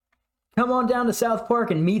Come on down to South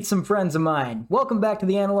Park and meet some friends of mine. Welcome back to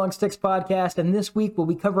the Analog Sticks podcast, and this week we'll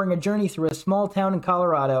be covering a journey through a small town in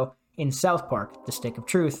Colorado in South Park, the Stick of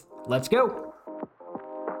Truth. Let's go!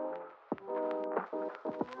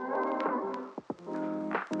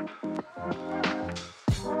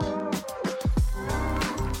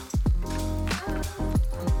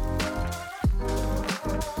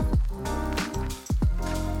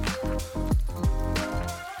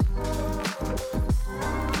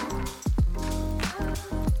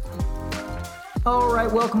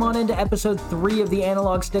 Alright, welcome on into episode 3 of the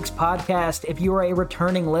Analog Sticks podcast. If you are a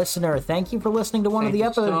returning listener, thank you for listening to one of the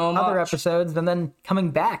other episodes and then coming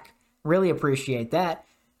back. Really appreciate that.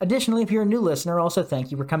 Additionally, if you're a new listener, also thank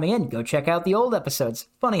you for coming in. Go check out the old episodes.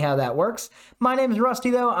 Funny how that works. My name is Rusty,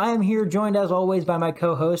 though. I am here joined, as always, by my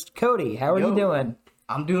co-host, Cody. How are you doing?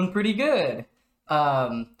 I'm doing pretty good.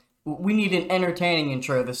 We need an entertaining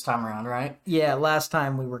intro this time around, right? Yeah, last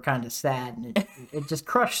time we were kind of sad, and it just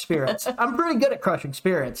crushed spirits. I'm pretty good at crushing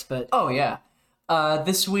spirits, but... Oh, yeah.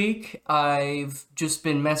 This week, I've just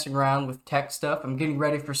been messing around with tech stuff. I'm getting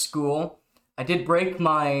ready for school. I did break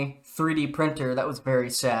my 3D printer. That was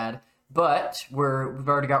very sad. But we've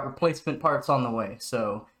already got replacement parts on the way,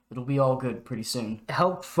 so it'll be all good pretty soon.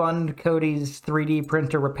 Help fund Cody's 3D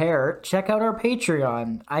printer repair. Check out our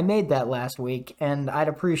Patreon. I made that last week, and I'd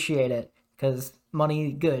appreciate it, because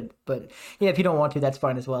money good. But yeah, if you don't want to, that's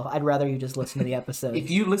fine as well. I'd rather you just listen to the episode.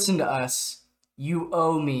 If you listen to us, you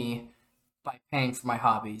owe me by paying for my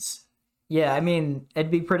hobbies. Yeah, I mean,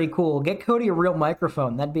 it'd be pretty cool. Get Cody a real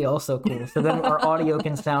microphone. That'd be also cool, so then our audio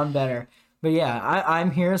can sound better. But yeah,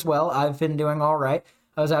 I'm here as well. I've been doing all right.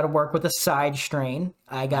 I was out of work with a side strain.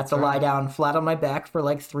 I got to lie down flat on my back for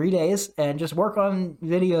like 3 days and just work on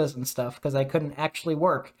videos and stuff because I couldn't actually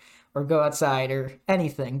work or go outside or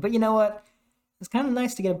anything. But you know what? It's kind of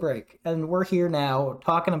nice to get a break. And we're here now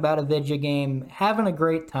talking about a video game, having a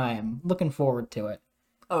great time. Looking forward to it.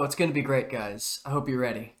 Oh, it's going to be great, guys. I hope you're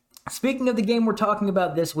ready. Speaking of the game we're talking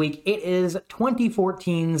about this week, it is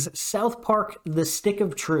 2014's South Park: The Stick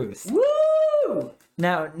of Truth. Woo!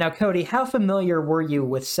 Now, Cody, how familiar were you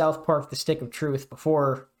with South Park: The Stick of Truth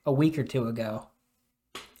before a week or two ago?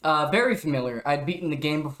 Very familiar. I'd beaten the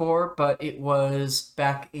game before, but it was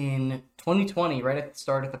back in 2020, right at the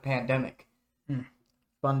start of the pandemic.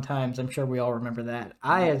 Fun times. I'm sure we all remember that.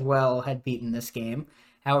 I, as well, had beaten this game.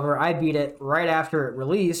 However, I beat it right after it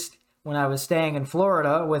released when I was staying in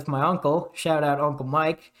Florida with my uncle. Shout out Uncle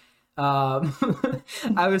Mike.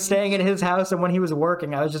 I was staying at his house, and when he was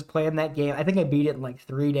working, I was just playing that game. I think I beat it in like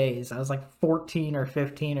 3 days. I was like 14 or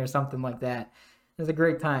 15 or something like that. It was a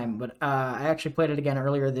great time, but I actually played it again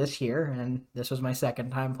earlier this year, and this was my second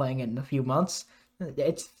time playing it in a few months.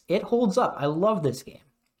 It holds up. I love this game.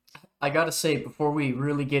 I gotta say, before we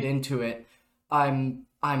really get into it, I'm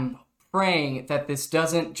praying that this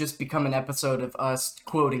doesn't just become an episode of us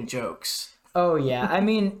quoting jokes. Oh, yeah. I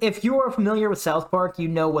mean, if you are familiar with South Park, you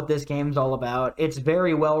know what this game's all about. It's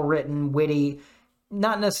very well written, witty,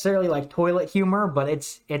 not necessarily like toilet humor, but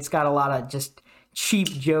it's got a lot of just cheap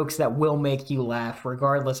jokes that will make you laugh,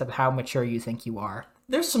 regardless of how mature you think you are.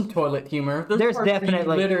 There's some toilet humor. There's parts definitely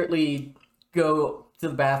where you literally go to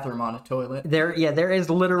the bathroom on a toilet. There is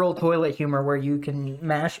literal toilet humor where you can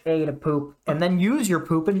mash A to poop and then use your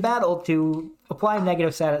poop in battle to apply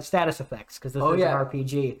negative status effects, because this is an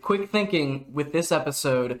RPG. Quick thinking with this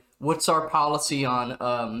episode, what's our policy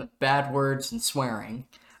on bad words and swearing?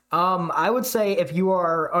 I would say if you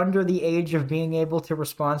are under the age of being able to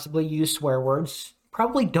responsibly use swear words,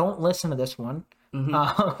 probably don't listen to this one.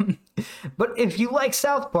 Mm-hmm. But if you like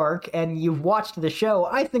South Park and you've watched the show,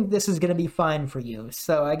 I think this is going to be fine for you.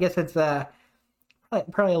 So I guess it's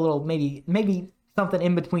probably a little maybe something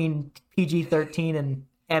in between PG-13 and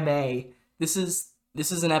MA. This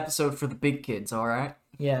is an episode for the big kids, all right?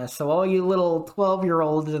 Yeah. So all you little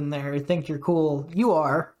 12-year-olds in there think you're cool, you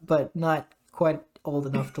are, but not quite old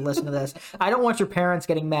enough to listen to this. I don't want your parents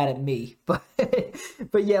getting mad at me, but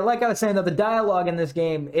yeah, like I was saying, though, the dialogue in this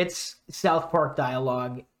game, it's South Park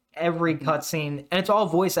dialogue. Every cutscene, and it's all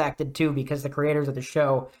voice acted too, because the creators of the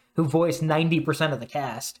show, who voiced 90% of the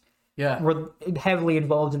cast, were heavily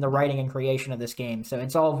involved in the writing and creation of this game. So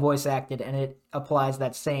it's all voice acted, and it applies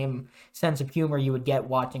that same sense of humor you would get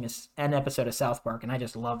watching an episode of South Park, and I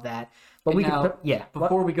just love that. But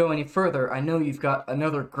before we go any further, I know you've got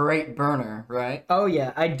another great burner, right? Oh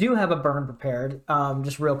yeah, I do have a burn prepared.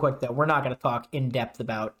 Just real quick though, we're not going to talk in depth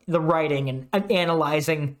about the writing and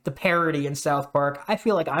analyzing the parody in South Park. I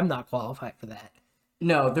feel like I'm not qualified for that.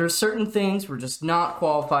 No, there's certain things we're just not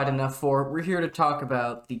qualified enough for. We're here to talk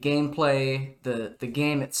about the gameplay, the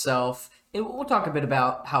game itself, We'll talk a bit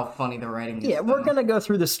about how funny the writing is. Yeah, we're gonna go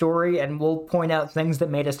through the story and we'll point out things that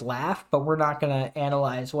made us laugh, but we're not gonna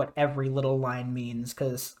analyze what every little line means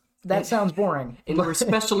because that sounds boring. And we're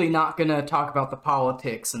especially not gonna talk about the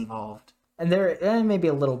politics involved. And there, maybe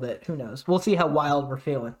a little bit. Who knows? We'll see how wild we're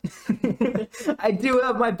feeling. I do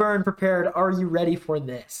have my burn prepared. Are you ready for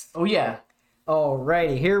this? Oh yeah.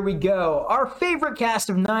 Alrighty, here we go. Our favorite cast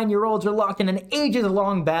of 9-year-olds are locked in an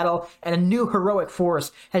ages-long battle, and a new heroic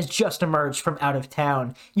force has just emerged from out of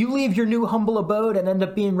town. You leave your new humble abode and end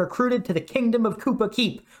up being recruited to the Kingdom of Koopa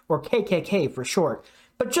Keep, or KKK for short.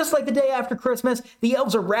 But just like the day after Christmas, the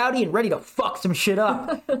elves are rowdy and ready to fuck some shit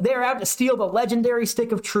up. They're out to steal the legendary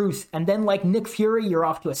Stick of Truth, and then like Nick Fury, you're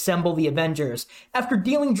off to assemble the Avengers. After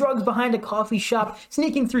dealing drugs behind a coffee shop,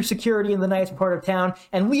 sneaking through security in the nice part of town,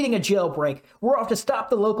 and leading a jailbreak, we're off to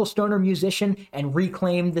stop the local stoner musician and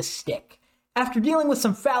reclaim the Stick. After dealing with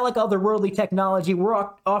some phallic otherworldly technology, we're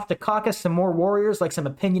off to caucus some more warriors like some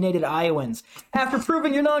opinionated Iowans. After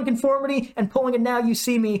proving your nonconformity and pulling a Now You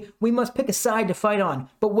See Me, we must pick a side to fight on.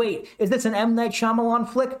 But wait, is this an M. Night Shyamalan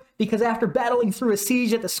flick? Because after battling through a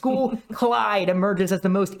siege at the school, Clyde emerges as the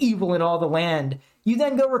most evil in all the land. You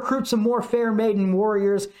then go recruit some more fair maiden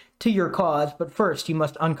warriors to your cause, but first you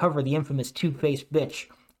must uncover the infamous two-faced bitch.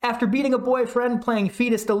 After beating a boyfriend, playing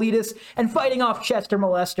Fetus Deletus, and fighting off Chester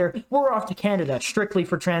Molester, we're off to Canada, strictly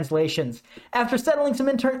for translations. After settling some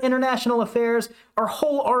international affairs, our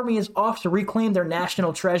whole army is off to reclaim their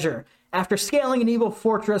national treasure. After scaling an evil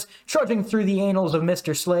fortress, trudging through the annals of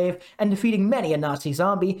Mr. Slave, and defeating many a Nazi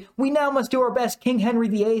zombie, we now must do our best King Henry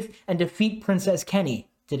VIII and defeat Princess Kenny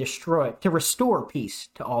to restore peace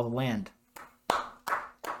to all the land.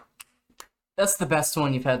 That's the best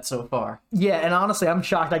one you've had so far. Yeah, and honestly, I'm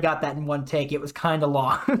shocked I got that in one take. It was kind of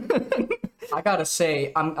long. I gotta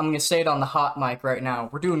say, I'm gonna say it on the hot mic right now.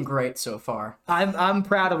 We're doing great so far. I'm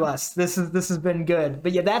proud of us. This has been good.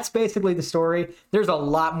 But yeah, that's basically the story. There's a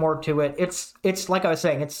lot more to it. It's like I was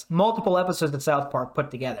saying, it's multiple episodes of South Park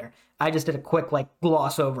put together. I just did a quick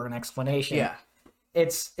gloss over an explanation. Yeah.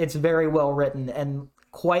 It's very well written and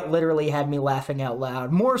quite literally had me laughing out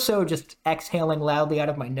loud. More so just exhaling loudly out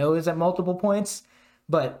of my nose at multiple points.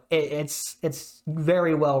 But it's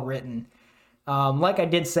very well written. Like I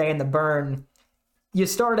did say in the burn, you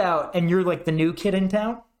start out and you're like the new kid in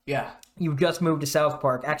town. Yeah. You've just moved to South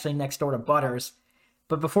Park, actually next door to Butters.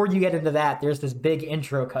 But before you get into that, there's this big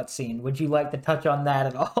intro cutscene. Would you like to touch on that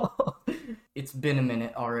at all? It's been a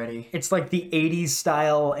minute already. It's like the 80s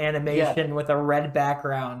style animation with a red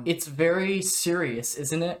background. It's very serious,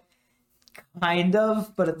 isn't it? Kind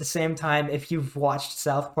of, but at the same time, if you've watched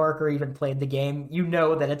South Park or even played the game, you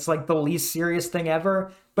know that it's like the least serious thing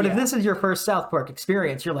ever. But if this is your first South Park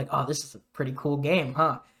experience, you're like, oh, this is a pretty cool game,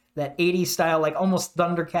 huh? That 80s style, like almost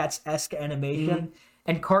Thundercats-esque animation. Mm-hmm.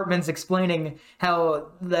 And Cartman's explaining how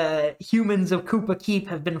the humans of Koopa Keep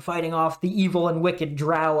have been fighting off the evil and wicked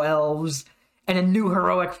Drow elves, and a new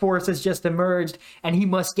heroic force has just emerged, and he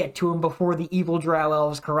must get to him before the evil Drow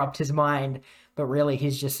elves corrupt his mind. But really,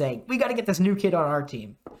 he's just saying, we got to get this new kid on our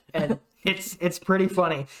team. And it's pretty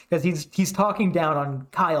funny, because he's talking down on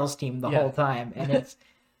Kyle's team the whole time, and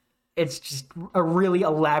it's just a really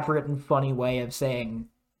elaborate and funny way of saying,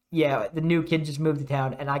 yeah, the new kid just moved to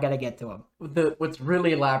town, and I gotta get to him. What's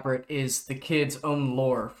really elaborate is the kid's own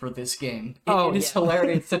lore for this game. It is yeah.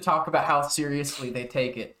 hilarious to talk about how seriously they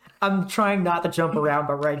take it. I'm trying not to jump around,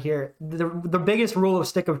 but right here, the biggest rule of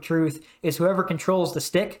Stick of Truth is whoever controls the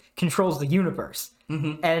stick controls the universe.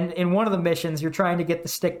 Mm-hmm. And in one of the missions, you're trying to get the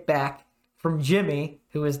stick back from Jimmy,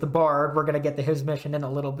 who is the bard. We're gonna get to his mission in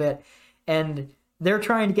a little bit. And they're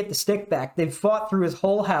trying to get the stick back. They've fought through his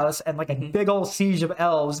whole house and like a big old siege of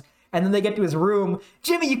elves. And then they get to his room.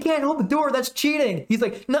 Jimmy, you can't hold the door. That's cheating. He's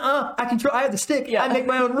like, nuh-uh, I have the stick. Yeah. I make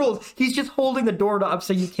my own rules. He's just holding the door up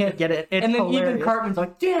so you can't get it. It's and then hilarious. even Cartman's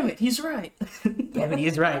like, damn it, he's right. Damn it,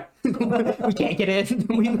 he's right. We can't get in.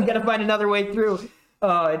 We gotta find another way through.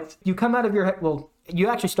 You come out of your... Well, you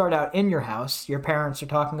actually start out in your house. Your parents are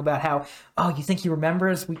talking about how, oh, you think he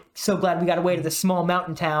remembers? We're so glad we got away to this small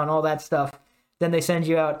mountain town, all that stuff. Then they send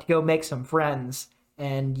you out to go make some friends.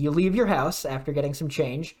 And you leave your house after getting some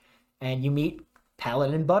change. And you meet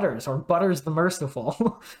Paladin Butters, or Butters the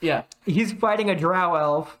Merciful. Yeah. He's fighting a drow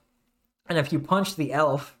elf, and if you punch the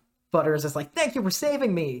elf, Butters is like, thank you for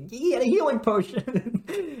saving me. He had a healing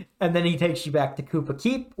potion. And then he takes you back to Koopa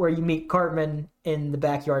Keep, where you meet Cartman in the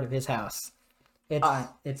backyard of his house.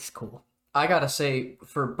 It's cool. I gotta say,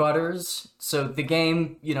 for Butters, so the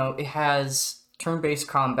game, it has turn-based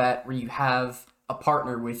combat where you have a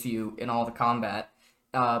partner with you in all the combat.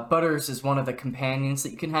 Butters is one of the companions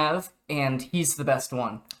that you can have, and he's the best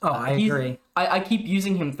one. Oh, I agree. I keep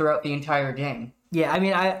using him throughout the entire game. Yeah, I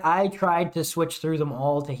mean, I tried to switch through them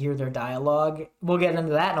all to hear their dialogue. We'll get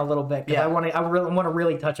into that in a little bit, because I really want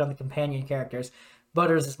to touch on the companion characters.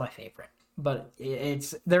 Butters is my favorite, but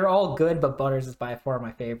they're all good, but Butters is by far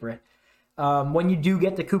my favorite. When you do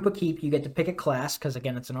get to Koopa Keep, you get to pick a class, because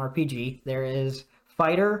again, it's an RPG. There is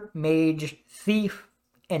Fighter, Mage, Thief,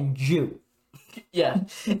 and Jew. Yeah.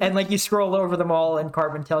 And like you scroll over them all, and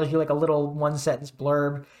Cartman tells you like a little one-sentence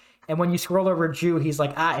blurb. And when you scroll over Jew, he's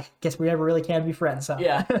like, I guess we never really can be friends, huh?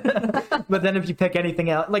 Yeah. But then if you pick anything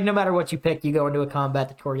else, like no matter what you pick, you go into a combat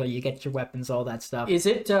tutorial, you get your weapons, all that stuff. Is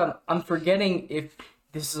it, I'm forgetting if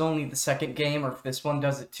this is only the second game or if this one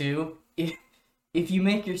does it too. If you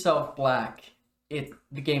make yourself black,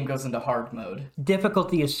 the game goes into hard mode.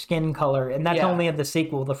 Difficulty is skin color, and that's only in the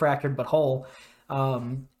sequel, The Fractured But Whole.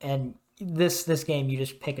 And this game, you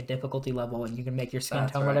just pick a difficulty level, and you can make your skin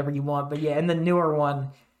tone whatever you want. But yeah, in the newer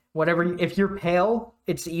one, if you're pale,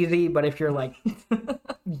 it's easy, but if you're like,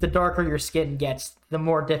 the darker your skin gets, the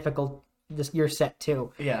more difficult you're set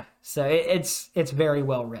to. Yeah. So it's very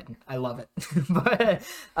well written. I love it. But it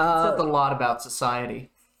says a lot about society.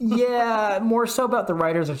 Yeah, more so about the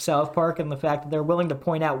writers of South Park and the fact that they're willing to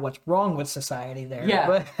point out what's wrong with society there.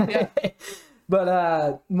 Yeah.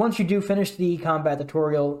 But once you do finish the combat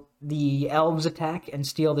tutorial, the elves attack and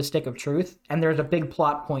steal the Stick of Truth, and there's a big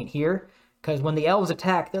plot point here. Because when the elves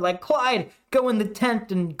attack, they're like, Clyde, go in the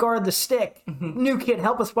tent and guard the stick. New Kid,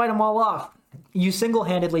 help us fight them all off. You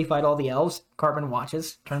single-handedly fight all the elves. Cartman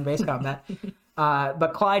watches, turn-based combat.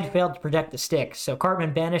 But Clyde failed to protect the stick, so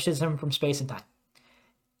Cartman banishes him from space and time.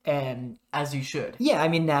 And as you should. Yeah, I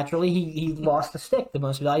mean, naturally, he lost the stick, the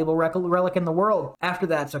most valuable relic in the world. After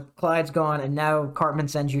that, so Clyde's gone, and now Cartman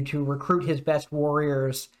sends you to recruit his best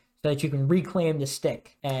warriors so that you can reclaim the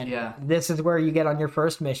stick. And this is where you get on your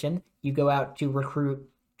first mission. You go out to recruit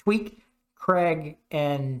Tweek, Craig,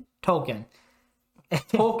 and Tolkien.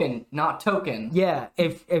 Tolkien, not Token. Yeah,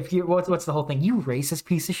 if you what's the whole thing? You racist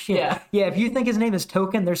piece of shit. Yeah. If you think his name is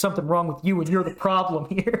Token, there's something wrong with you, and you're the problem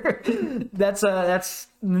here. That's the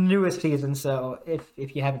newest season, so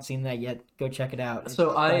if you haven't seen that yet, go check it out.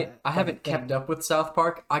 So I haven't kept up with South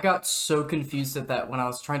Park. I got so confused at that when I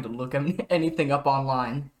was trying to look anything up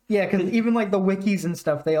online. Yeah, because even like the wikis and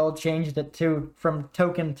stuff, they all changed it too from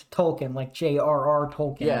Token to Tolkien, like J.R.R.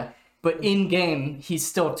 Tolkien. Yeah. But in-game, he's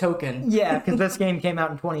still Token. Yeah, because this game came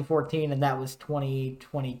out in 2014, and that was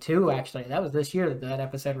 2022, actually. That was this year that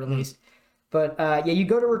episode released. But, you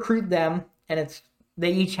go to recruit them, and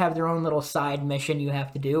they each have their own little side mission you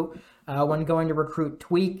have to do. When going to recruit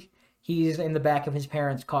Tweek, he's in the back of his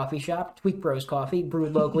parents' coffee shop, Tweek Bros Coffee,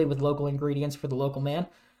 brewed locally with local ingredients for the local man.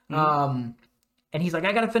 And he's like,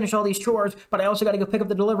 I gotta finish all these chores, but I also gotta go pick up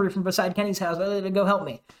the delivery from beside Kenny's house. Go help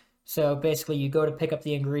me. So basically, you go to pick up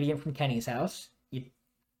the ingredient from Kenny's house. You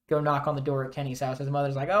go knock on the door at Kenny's house. His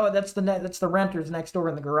mother's like, "Oh, that's the renters next door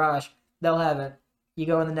in the garage. They'll have it." You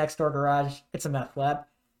go in the next door garage. It's a meth lab.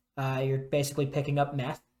 You're basically picking up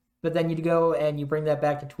meth. But then you go and you bring that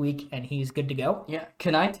back to Tweek, and he's good to go. Yeah.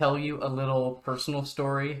 Can I tell you a little personal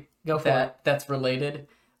story? Go for it. That's related.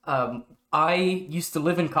 I used to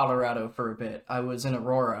live in Colorado for a bit. I was in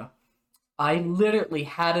Aurora. I literally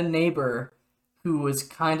had a neighbor who was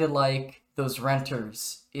kind of like those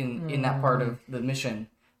renters in that part of the mission.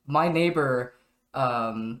 My neighbor,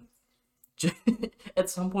 at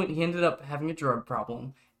some point, he ended up having a drug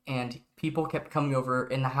problem, and people kept coming over,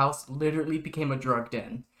 and the house literally became a drug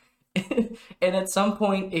den. And at some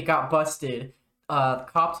point, it got busted. The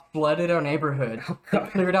cops flooded our neighborhood. They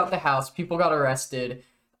cleared out the house. People got arrested.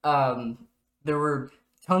 There were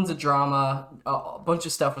tons of drama, a bunch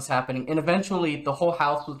of stuff was happening, and eventually the whole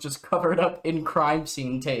house was just covered up in crime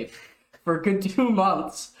scene tape for a good 2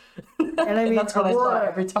 months. And I mean, that's what Aurora, I thought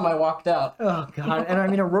every time I walked out. Oh god! And I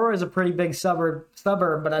mean, Aurora is a pretty big suburb,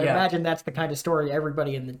 but I'd imagine that's the kind of story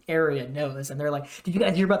everybody in the area knows. And they're like, "Did you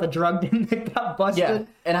guys hear about the drug den that got busted?" Yeah,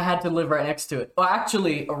 and I had to live right next to it. Well,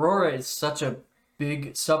 actually, Aurora is such a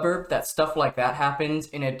big suburb that stuff like that happens,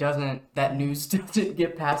 and that news doesn't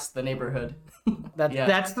get past the neighborhood.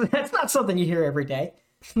 That's not something you hear every day.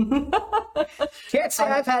 Can't say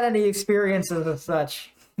I've had any experiences of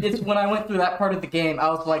such. It's when I went through that part of the game, I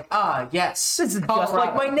was like, yes. This is just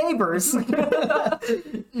like my neighbors.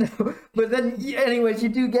 But then, anyways, you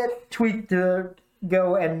do get Tweek to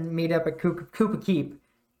go and meet up at Koopa Keep,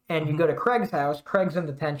 and you go to Craig's house. Craig's in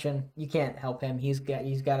detention. You can't help him. You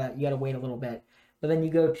gotta wait a little bit. But then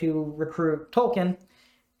you go to recruit Tolkien,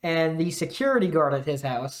 and the security guard at his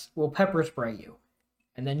house will pepper spray you.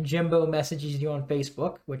 And then Jimbo messages you on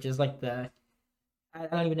Facebook, which is like the I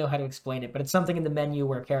don't even know how to explain it, but it's something in the menu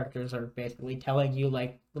where characters are basically telling you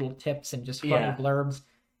like little tips and just funny Yeah. blurbs.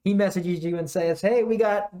 He messages you and says, "Hey, we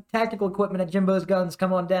got tactical equipment at Jimbo's Guns.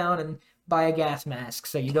 Come on down and buy a gas mask."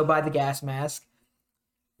 So you go buy the gas mask.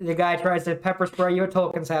 The guy tries to pepper spray you at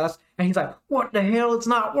Tolkien's house, and he's like, "What the hell? It's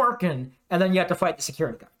not working!" And then you have to fight the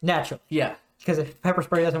security guard naturally, Yeah. because if pepper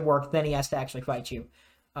spray doesn't work, then he has to actually fight you.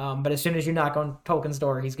 But as soon as you knock on Tolkien's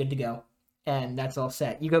door, he's good to go, and that's all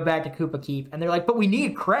set. You go back to Koopa Keep, and they're like, "But we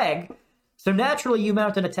need Craig." So naturally, you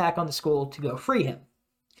mount an attack on the school to go free him.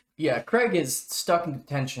 Yeah, Craig is stuck in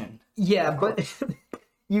detention. Yeah, but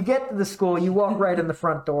you get to the school, you walk right in the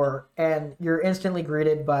front door, and you're instantly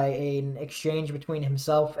greeted by an exchange between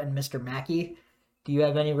himself and Mr. Mackey. Do you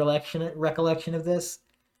have any recollection of this?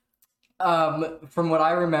 From what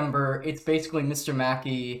I remember, it's basically Mr.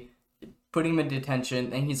 Mackey putting him in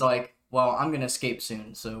detention, and he's like, well, I'm gonna escape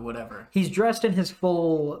soon, so whatever. He's dressed in his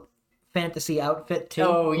full fantasy outfit, too.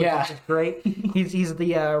 Oh, yeah. Which is great. He's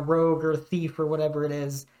the rogue or thief or whatever it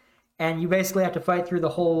is. And you basically have to fight through the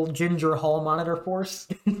whole Ginger Hall Monitor Force.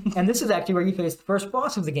 And this is actually where you face the first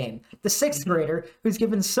boss of the game, the 6th grader, who's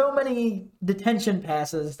given so many detention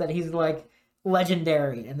passes that he's like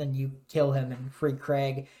legendary. And then you kill him and free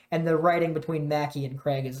Craig. And the writing between Mackie and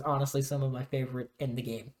Craig is honestly some of my favorite in the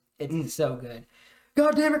game. It's so good.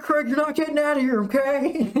 God damn it, Craig, you're not getting out of here,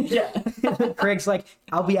 okay? Yeah. Craig's like,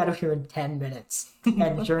 I'll be out of here in 10 minutes.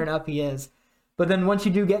 And sure enough, he is. But then once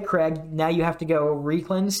you do get Craig, now you have to go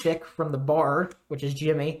reclaim Stick from the bar, which is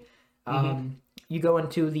Jimmy. You go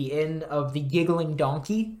into the inn of the Giggling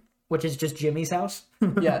Donkey, which is just Jimmy's house.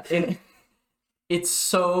 Yeah, and it's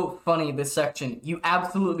so funny, this section. You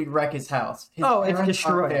absolutely wreck his house. His It's parents aren't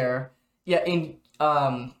destroyed. there. Yeah,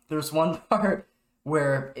 and there's one part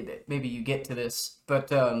where maybe you get to this, but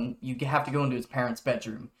you have to go into his parents'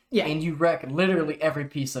 bedroom. Yeah. And you wreck literally every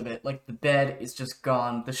piece of it. Like, the bed is just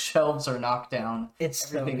gone. The shelves are knocked down.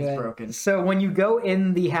 It's Everything so is good. broken. So when you go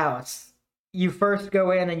in the house, you first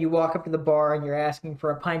go in and you walk up to the bar and you're asking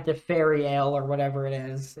for a pint of fairy ale or whatever it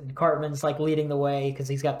is. And Cartman's like leading the way because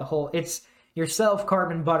he's got the whole... It's yourself,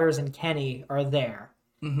 Cartman, Butters, and Kenny are there.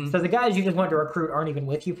 So the guys you just want to recruit aren't even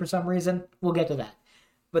with you for some reason. We'll get to that.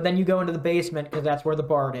 But then you go into the basement because that's where the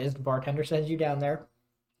bar is. The bartender sends you down there.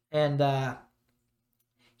 And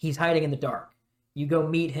he's hiding in the dark. You go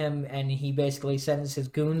meet him and he basically sends his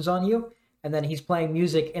goons on you. And then he's playing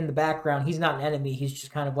music in the background. He's not an enemy. He's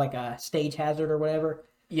just kind of like a stage hazard or whatever.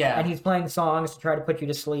 Yeah. And he's playing songs to try to put you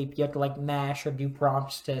to sleep. You have to like mash or do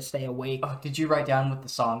prompts to stay awake. Oh, did you write down what the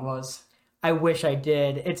song was? I wish I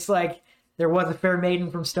did. It's like, there was a fair maiden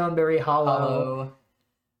from Stoneberry Hollow. Hollow.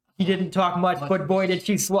 He didn't talk much, but boy did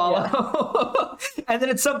she swallow. And then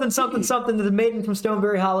it's something to the maiden from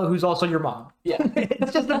Stoneberry Hollow who's also your mom. Yeah.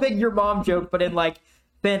 It's just a big your mom joke, but in like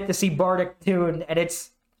fantasy bardic tune, and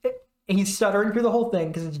he's stuttering through the whole thing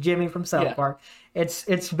because it's Jimmy from South Park.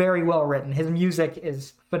 It's very well written. His music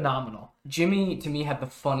is phenomenal. Jimmy, to me, had the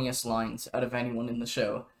funniest lines out of anyone in the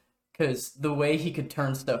show. Because the way he could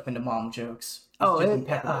turn stuff into mom jokes. Was just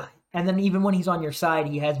impeccable. And then even when he's on your side,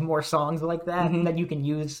 he has more songs like that that you can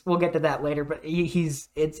use. We'll get to that later, but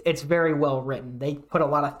it's very well written. They put a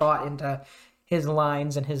lot of thought into his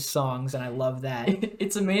lines and his songs, and I love that.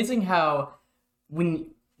 It's amazing how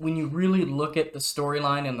when you really look at the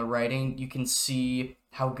storyline and the writing, you can see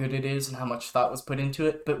how good it is and how much thought was put into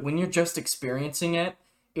it. But when you're just experiencing it,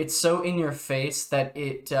 it's so in your face that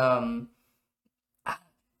it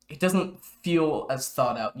doesn't feel as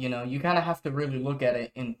thought out, you know? You kind of have to really look at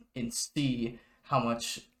it and see how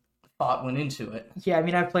much thought went into it. Yeah, I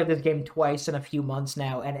mean, I've played this game twice in a few months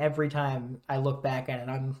now, and every time I look back at it,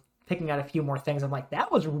 I'm picking out a few more things. I'm like,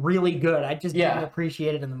 that was really good. I just didn't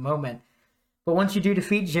appreciate it in the moment. But once you do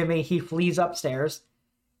defeat Jimmy, he flees upstairs,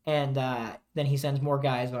 and then he sends more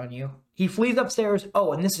guys on you. He flees upstairs.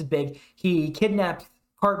 Oh, and this is big. He kidnaps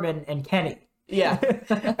Cartman and Kenny. Yeah.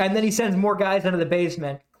 And then he sends more guys into the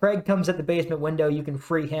basement. Craig comes at the basement window. You can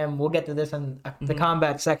free him. We'll get to this in the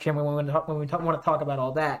combat section when we want to talk about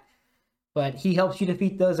all that. But he helps you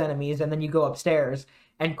defeat those enemies, and then you go upstairs.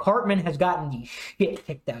 And Cartman has gotten the shit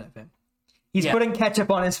kicked out of him. He's putting ketchup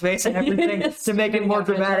on his face and everything to make it more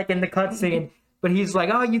dramatic in the cutscene. But he's like,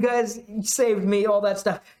 oh, you guys saved me, all that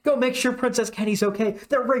stuff. Go make sure Princess Kenny's okay.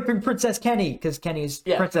 They're raping Princess Kenny, because Kenny's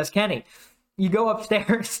Princess Kenny. You go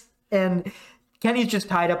upstairs, and Kenny's just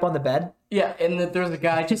tied up on the bed. Yeah, and there's a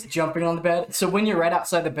guy just jumping on the bed. So when you're right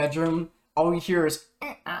outside the bedroom, all you hear is...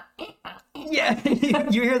 Yeah,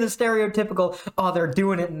 you hear the stereotypical, oh, they're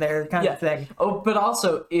doing it in there kind of thing. Oh, but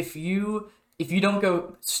also, if you don't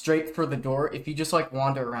go straight for the door, if you just, like,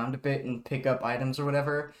 wander around a bit and pick up items or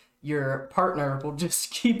whatever, your partner will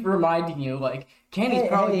just keep reminding you, like, Kenny's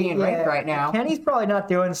probably being raped right now. Kenny's probably not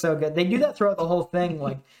doing so good. They do that throughout the whole thing.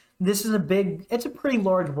 Like, this is it's a pretty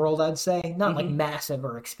large world, I'd say. Not like massive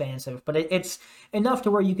or expansive, but it's enough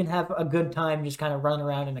to where you can have a good time just kind of running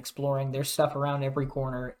around and exploring. There's stuff around every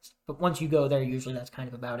corner. But once you go there, usually that's kind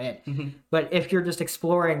of about it. But if you're just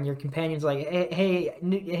exploring, your companion's like, hey,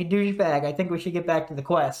 douchebag, I think we should get back to the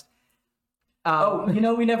quest. I don't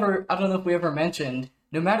know if we ever mentioned,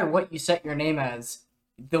 no matter what you set your name as,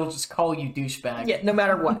 they'll just call you douchebag. Yeah, no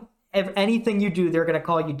matter what. If anything you do, they're going to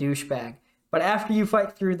call you douchebag. But after you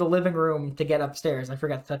fight through the living room to get upstairs, I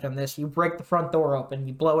forgot to touch on this, you break the front door open,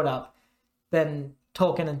 you blow it up, then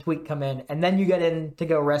Tolkien and Tweak come in, and then you get in to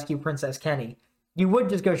go rescue Princess Kenny. You would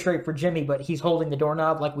just go straight for Jimmy, but he's holding the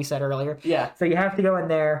doorknob, like we said earlier. Yeah. So you have to go in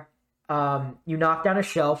there, you knock down a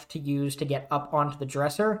shelf to use to get up onto the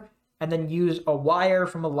dresser, and then use a wire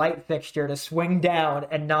from a light fixture to swing down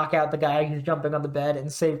and knock out the guy who's jumping on the bed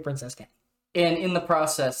and save Princess Kenny. And in the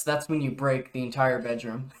process, that's when you break the entire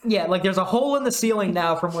bedroom. Yeah, like there's a hole in the ceiling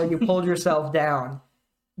now from where you pulled yourself down.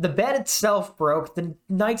 The bed itself broke. The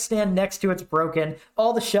nightstand next to it's broken.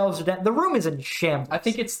 All the shelves are down. The room is in shambles. I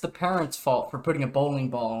think it's the parents' fault for putting a bowling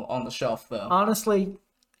ball on the shelf, though. Honestly,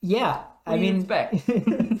 yeah. What do you expect?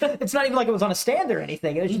 It's not even like it was on a stand or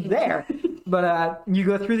anything. It was just there. But you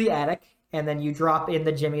go through the attic, and then you drop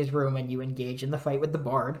into Jimmy's room, and you engage in the fight with the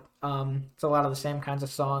bard. It's a lot of the same kinds of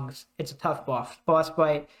songs. It's a tough boss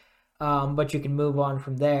fight, but you can move on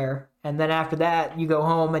from there. And then after that, you go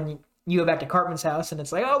home, and you go back to Cartman's house, and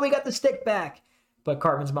it's like, oh, we got the stick back. But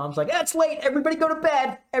Cartman's mom's like, that's late. Everybody go to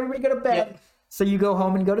bed. Everybody go to bed. Yep. So you go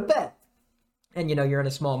home and go to bed. And, you're in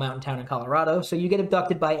a small mountain town in Colorado, so you get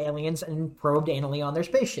abducted by aliens and probed anally on their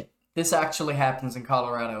spaceship. This actually happens in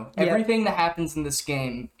Colorado. Yeah. Everything that happens in this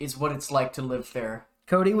game is what it's like to live there.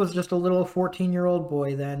 Cody was just a little 14-year-old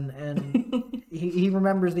boy then, and he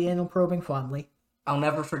remembers the anal probing fondly. I'll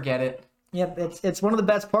never forget it. Yep, it's one of the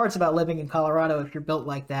best parts about living in Colorado if you're built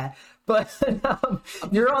like that. But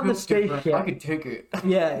you're on the spaceship. I could take it.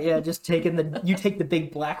 Yeah, just you take the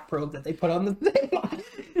big black probe that they put on the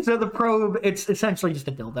thing. So the probe, it's essentially just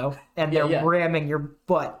a dildo, and they're ramming your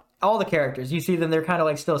butt. All the characters, you see them, they're kind of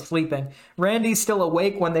like still sleeping. Randy's still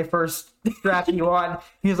awake when they first strap you on.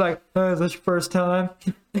 He's like, oh, is this your first time?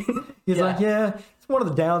 He's like, yeah. It's one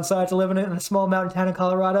of the downsides of living in a small mountain town in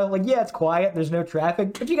Colorado. Like, yeah, it's quiet, there's no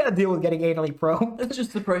traffic, but you gotta deal with getting anally probed. That's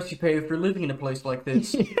just the price you pay if you're living in a place like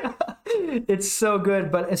this. Yeah. It's so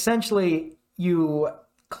good, but essentially, you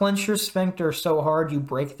clench your sphincter so hard you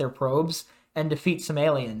break their probes and defeat some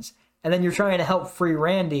aliens. And then you're trying to help free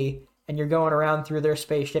Randy, and you're going around through their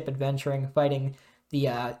spaceship adventuring, fighting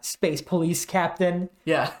the space police captain.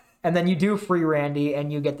 Yeah. And then you do free Randy,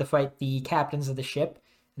 and you get to fight the captains of the ship.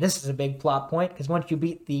 This is a big plot point, because once you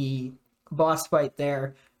beat the boss fight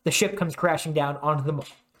there, the ship comes crashing down onto the moon.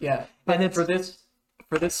 Yeah. And for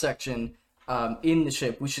this section, in the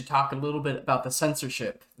ship, we should talk a little bit about the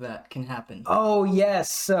censorship that can happen. Oh,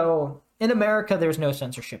 yes. So, in America, there's no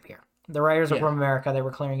censorship here. The writers are from America. They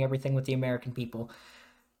were clearing everything with the American people.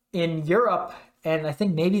 In Europe, and I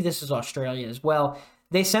think maybe this is Australia as well,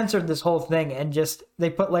 they censored this whole thing and they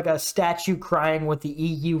put like a statue crying with the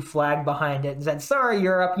EU flag behind it and said, sorry,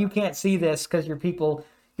 Europe, you can't see this because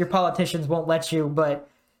your politicians won't let you, but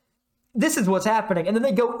this is what's happening. And then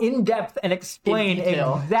they go in depth and explain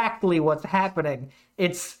exactly what's happening.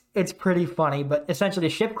 It's pretty funny, but essentially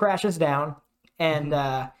the ship crashes down, and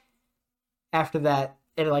after that,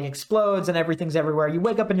 it like explodes and everything's everywhere. You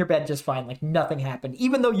wake up in your bed just fine, like nothing happened,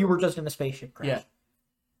 even though you were just in a spaceship crash.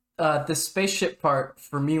 Yeah. The spaceship part,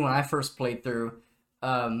 for me, when I first played through,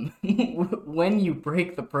 when you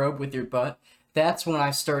break the probe with your butt, that's when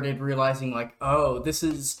I started realizing, like, oh, this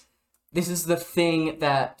is the thing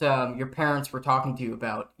that your parents were talking to you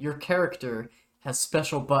about. Your character has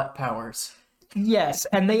special butt powers. Yes,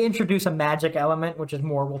 and they introduce a magic element, which is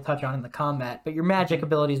more we'll touch on in the combat, but your magic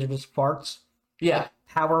abilities are just farts. Yeah. Like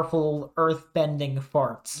powerful, earth-bending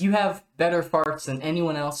farts. You have better farts than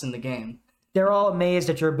anyone else in the game. They're all amazed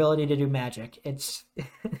at your ability to do magic. It's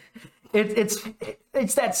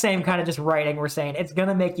that same kind of just writing we're saying. It's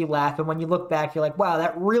gonna make you laugh, and when you look back, you're like, wow,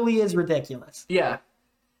 that really is ridiculous. Yeah.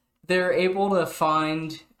 They're able to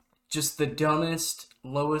find just the dumbest,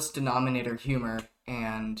 lowest denominator humor,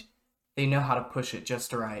 and they know how to push it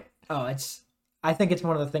just right. Oh, I think it's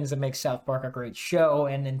one of the things that makes South Park a great show,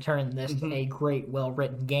 and in turn, this a great,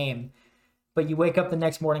 well-written game. But you wake up the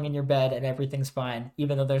next morning in your bed, and everything's fine,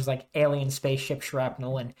 even though there's, like, alien spaceship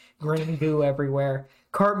shrapnel and green goo everywhere.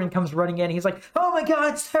 Cartman comes running in, he's like, oh my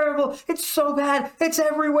god, it's terrible, it's so bad, it's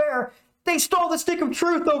everywhere! they stole the stick of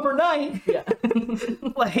truth overnight. Yeah.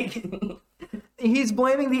 Like, he's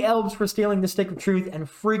blaming the elves for stealing the stick of truth and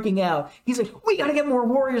freaking out. He's like, we gotta get more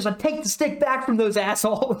warriors and take the stick back from those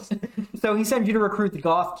assholes. So he sends you to recruit the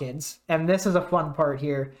goth kids. And this is a fun part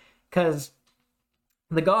here, because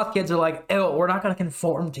the goth kids are like, ew, we're not gonna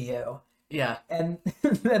conform to you. Yeah. And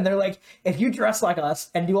then they're like, if you dress like us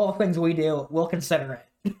and do all the things we do, we'll consider it.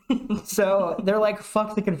 So they're like,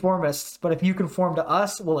 fuck the conformists, but if you conform to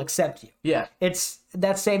us, we'll accept you. Yeah. It's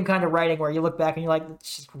that same kind of writing where you look back and you're like,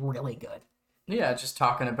 it's just really good. Yeah, just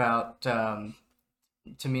talking about, to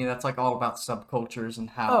me, that's like all about subcultures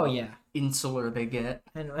and how Oh, yeah. insular they get.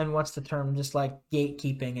 And what's the term? Just like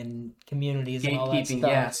gatekeeping and communities and all that Gatekeeping,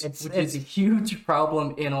 stuff. yes, which is a huge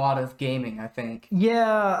problem in a lot of gaming, I think.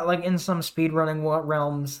 Yeah, like in some speedrunning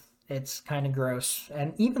realms, it's kind of gross.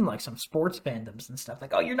 And even like some sports fandoms and stuff.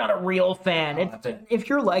 Like, oh, you're not a real fan. If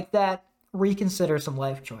you're like that, reconsider some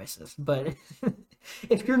life choices. But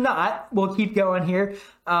if you're not, we'll keep going here.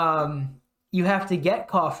 You have to get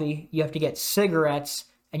coffee, you have to get cigarettes,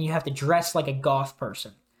 and you have to dress like a goth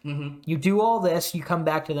person. Mm-hmm. You do all this, you come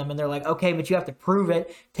back to them, and they're like, okay, but you have to prove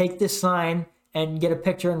it. Take this sign and get a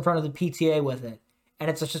picture in front of the PTA with it. And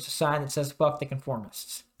it's just a sign that says, fuck the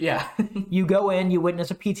conformists. Yeah. You go in, you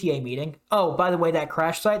witness a PTA meeting. Oh, by the way, that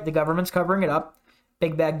crash site, the government's covering it up.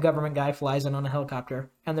 Big bad government guy flies in on a helicopter,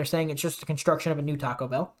 and they're saying it's just the construction of a new Taco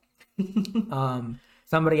Bell.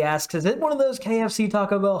 Somebody asks, is it one of those KFC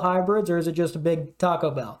Taco Bell hybrids, or is it just a big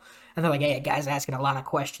Taco Bell? And they're like, hey, a guy's asking a lot of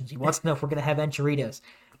questions. He wants to know if we're going to have enchiladas.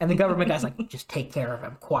 And the government guy's like, just take care of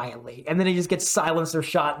him quietly. And then he just gets silenced or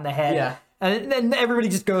shot in the head. Yeah. And then everybody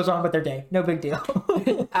just goes on with their day. No big deal.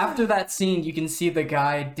 After that scene, you can see the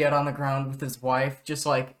guy dead on the ground with his wife, just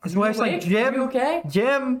like, His wife's like, Jim, you okay?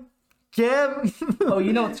 Jim. Oh,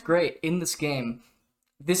 you know what's great? In this game,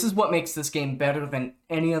 this is what makes this game better than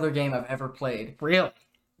any other game I've ever played. Really?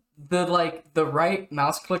 The right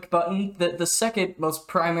mouse click button, the second most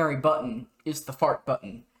primary button is the fart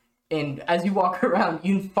button. And as you walk around,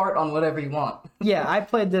 you can fart on whatever you want. Yeah, I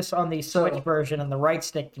played this on the Switch version, and the right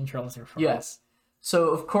stick controls are fine. Yes.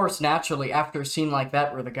 So, of course, naturally, after a scene like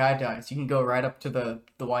that where the guy dies, you can go right up to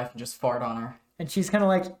the wife and just fart on her. And she's kind of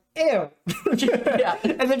like, ew. Yeah.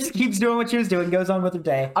 And then just keeps doing what she was doing, goes on with her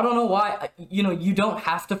day. I don't know why. You don't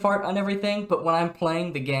have to fart on everything, but when I'm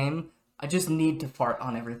playing the game, I just need to fart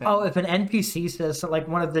on everything. Oh, if an NPC says, like,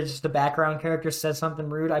 one of the background characters says something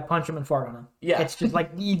rude, I punch him and fart on him. Yeah. It's just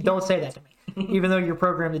like, you don't say that to me, even though you're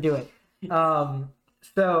programmed to do it.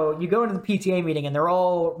 So you go into the PTA meeting, and they're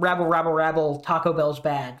all rabble, Taco Bell's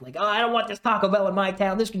bad. Like, oh, I don't want this Taco Bell in my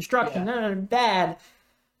town, this construction, bad.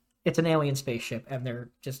 It's an alien spaceship, and they're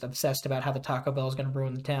just obsessed about how the Taco Bell is going to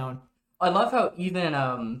ruin the town. I love how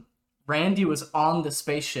even Randy was on the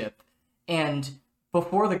spaceship, and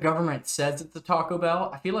before the government says it's a Taco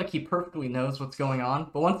Bell, I feel like he perfectly knows what's going on.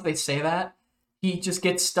 But once they say that, he just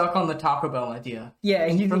gets stuck on the Taco Bell idea. Yeah,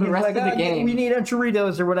 he's for the rest like, of the game. We need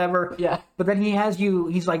Churritos or whatever. Yeah. But then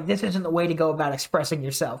he's like, this isn't the way to go about expressing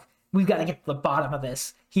yourself. We've got to get to the bottom of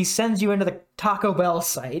this. He sends you into the Taco Bell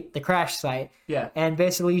site, the crash site. Yeah. And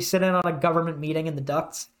basically you sit in on a government meeting in the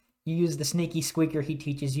ducts. You use the sneaky squeaker he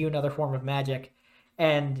teaches you, another form of magic.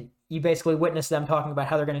 And you basically witness them talking about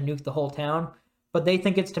how they're going to nuke the whole town. But they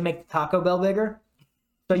think it's to make the Taco Bell bigger.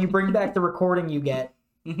 So you bring back the recording you get.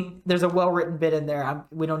 There's a well-written bit in there.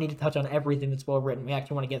 We don't need to touch on everything that's well-written. We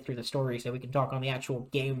actually want to get through the story so we can talk on the actual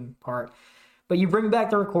game part. But you bring back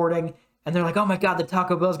the recording, and they're like, oh my god, the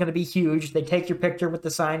Taco Bell is going to be huge. They take your picture with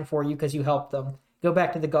the sign for you because you helped them. Go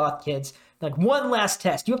back to the goth kids. Like, one last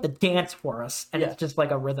test. You have to dance for us. And it's just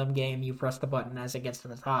like a rhythm game. You press the button as it gets to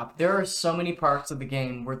the top. There are so many parts of the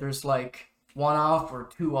game where there's like 1-off or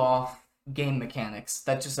 2-off game mechanics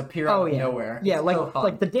that just appear out of nowhere. Yeah, it's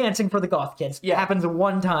like the dancing for the goth kids. Yeah. Happens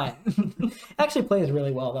one time. Actually plays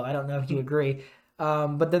really well, though. I don't know if you agree.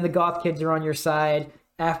 But then the goth kids are on your side.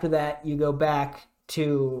 After that, you go back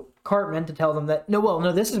to Cartman to tell them that,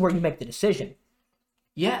 no, this is where you make the decision.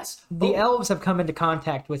 Yes. The elves have come into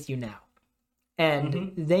contact with you now.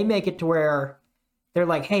 And they make it to where they're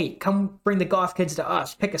like, hey, come bring the goth kids to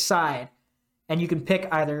us. Pick a side. And you can pick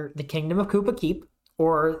either the Kingdom of Koopa Keep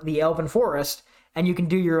or the Elven Forest, and you can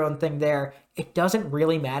do your own thing there. It doesn't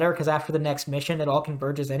really matter, because after the next mission, it all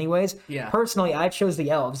converges anyways. Yeah. Personally, I chose the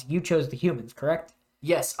elves. You chose the humans, correct?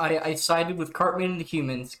 Yes, I sided with Cartman and the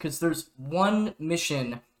humans, because there's one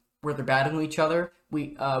mission where they're battling each other.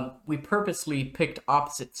 We purposely picked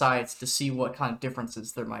opposite sides to see what kind of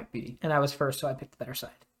differences there might be. And I was first, so I picked the better side.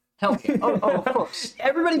 Hell yeah. Oh, of course.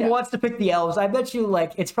 Everybody wants to pick the elves. I bet you,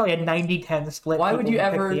 like, it's probably a 90-10 split. Why would you pick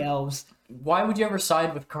ever the elves? Why would you ever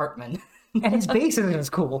side with Cartman? and his base isn't as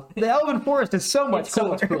cool. The Elven Forest is so much so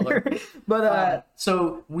much cooler. But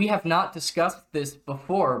So we have not discussed this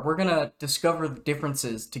before. We're gonna discover the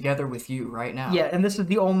differences together with you right now. yeah, and this is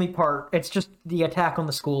the only part. It's just the attack on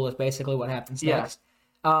the school is basically what happens Yeah. next.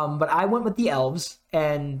 But I went with the elves,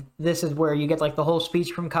 and this is where you get like the whole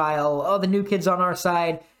speech from Kyle. Oh, the new kid's on our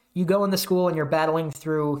side. You go in the school and you're battling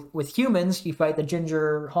through with humans. You fight the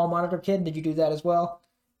ginger hall monitor kid. Did you do that as well?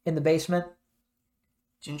 In the basement?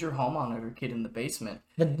 Ginger hall monitor kid in the basement.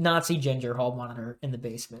 The Nazi ginger hall monitor in the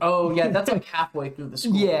basement. Oh yeah, that's like halfway through the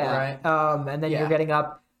school, yeah. right? And then Yeah. you're getting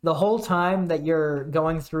up. The whole time that you're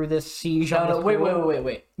going through this siege on No, this wait, school-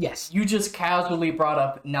 wait. Yes. You just casually brought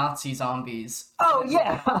up Nazi zombies. Oh,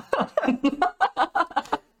 yeah.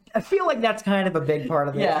 I feel like that's kind of a big part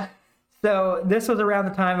of it. Yeah. So this was around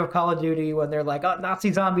the time of Call of Duty when they're like, oh,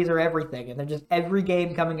 Nazi zombies are everything. And they're just every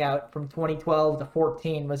game coming out from 2012 to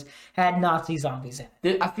 14 had Nazi zombies in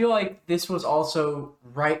it. I feel like this was also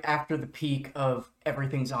right after the peak of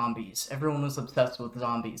everything zombies. Everyone was obsessed with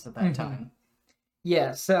zombies at that time.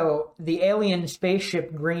 Yeah, so the alien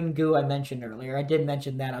spaceship green goo I mentioned earlier, I did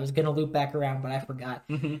mention that. I was going to loop back around, but I forgot.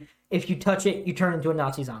 If you touch it, you turn into a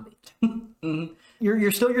Nazi zombie.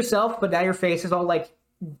 You're still yourself, but now your face is all like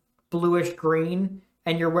bluish green,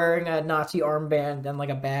 and you're wearing a Nazi armband and like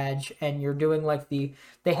a badge, and you're doing like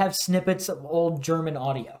they have snippets of old German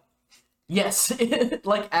audio. Yes,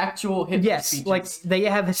 like actual Hitler speeches. Like they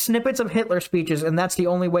have snippets of Hitler speeches, and that's the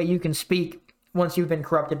only way you can speak once you've been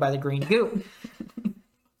corrupted by the green goo.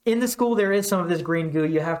 In the school, there is some of this green goo.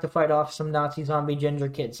 You have to fight off some Nazi zombie ginger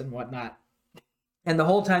kids and whatnot. And the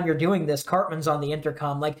whole time you're doing this, Cartman's on the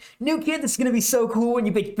intercom like, new kid, this is going to be so cool when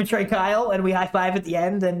you betray Kyle. And we high five at the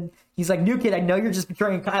end. And he's like, new kid, I know you're just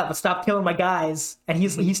betraying Kyle, but stop killing my guys. And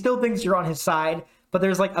he still thinks you're on his side, but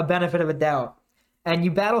there's like a benefit of a doubt. And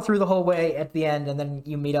you battle through the whole way at the end, and then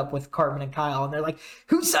you meet up with Cartman and Kyle, and they're like,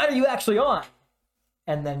 whose side are you actually on?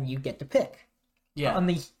 And then you get to pick. Yeah. On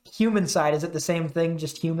the human side, is it the same thing,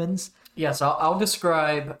 just humans? Yes, I'll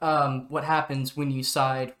describe what happens when you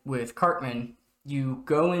side with Cartman. You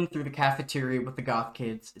go in through the cafeteria with the goth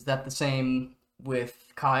kids. Is that the same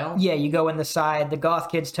with Kyle? Yeah, you go in the side. The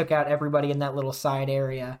goth kids took out everybody in that little side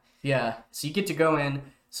area. Yeah, so you get to go in.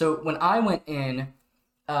 So when I went in,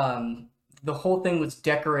 the whole thing was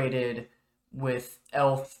decorated with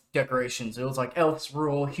elf decorations. It was like elves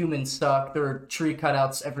rule, humans suck. There were tree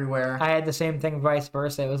cutouts everywhere. I had the same thing vice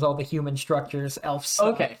versa. It was all the human structures, elves.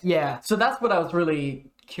 Okay. Yeah. So that's what I was really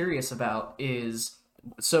curious about is...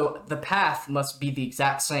 So the path must be the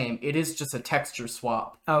exact same. It is just a texture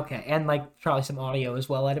swap. Okay, and like probably some audio as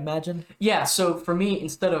well, I'd imagine. Yeah, so for me,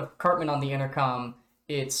 instead of Cartman on the intercom,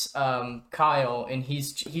 it's Kyle, and he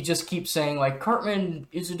just keeps saying like, Cartman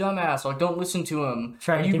is a dumbass, like don't listen to him.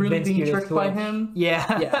 Trying Are to you really convince being you to tricked by switch. him?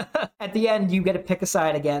 Yeah. Yeah. At the end, you get to pick a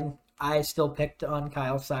side again. I still picked on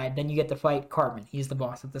Kyle's side. Then you get to fight Cartman. He's the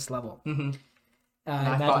boss at this level. Mm-hmm.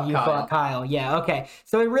 I imagine fought you Kyle. fought Kyle. Yeah, okay.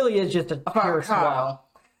 So it really is just a pure swap.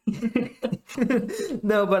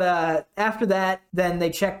 No, but after that, then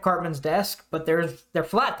they check Cartman's desk, but they're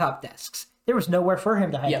flat top desks. There was nowhere for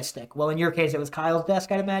him to hide his stick. Well, in your case, it was Kyle's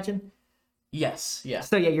desk, I'd imagine. Yes, yes.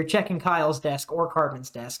 So yeah, you're checking Kyle's desk or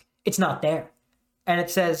Cartman's desk. It's not there. And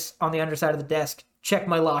it says on the underside of the desk, check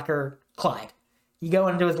my locker, Clyde. You go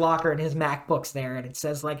into his locker and his MacBook's there, and it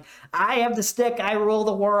says like, I have the stick, I rule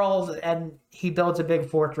the world, and he builds a big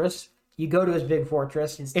fortress. You go to his big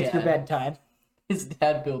fortress, it's your dad. bedtime. His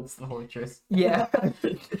dad builds the fortress. Yeah.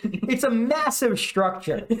 It's a massive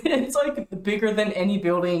structure. It's like bigger than any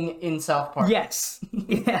building in South Park. Yes.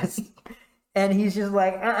 Yes. And he's just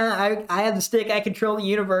like, I have the stick, I control the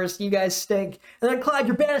universe, you guys stink. And then Clyde,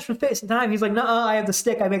 you're banished from space and time. He's like, nuh-uh, I have the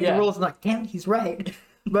stick, I make the rules. I'm like, damn, he's right.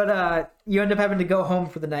 But you end up having to go home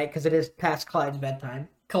for the night because it is past Clyde's bedtime.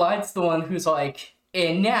 Clyde's the one who's like,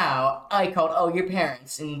 and now I called all your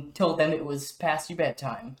parents and told them it was past your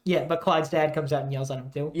bedtime. Yeah, but Clyde's dad comes out and yells at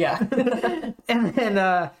him too. Yeah. And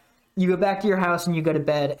then you go back to your house and you go to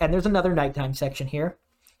bed. And there's another nighttime section here.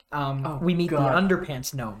 We meet God. the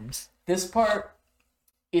underpants gnomes. This part,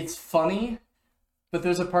 it's funny, but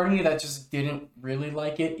there's a part of me that just didn't really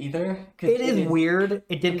like it either. It is weird.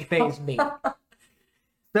 It didn't faze me.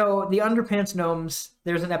 So the underpants gnomes,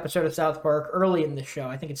 there's an episode of South Park early in the show,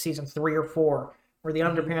 I think it's season 3 or 4, where the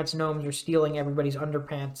underpants gnomes are stealing everybody's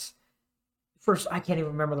underpants. First, I can't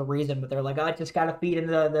even remember the reason, but they're like, I just gotta feed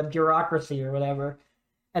into the bureaucracy or whatever.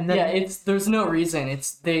 And then there's no reason.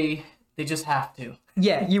 They just have to.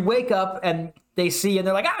 Yeah, you wake up and they see you and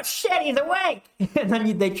they're like, oh shit, he's awake! And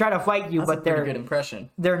then they try to fight you, That's a but pretty good impression.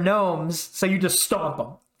 they're gnomes, so you just stomp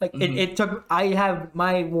them. Like it took. I have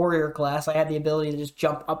my warrior class. I had the ability to just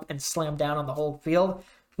jump up and slam down on the whole field.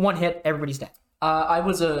 One hit, everybody's dead. I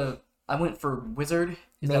went for wizard.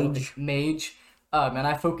 Mage. And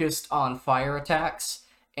I focused on fire attacks,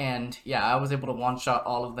 and yeah, I was able to one shot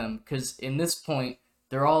all of them because in this point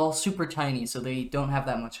they're all super tiny, so they don't have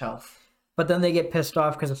that much health. But then they get pissed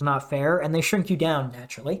off because it's not fair, and they shrink you down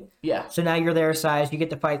naturally. Yeah. So now you're their size, you get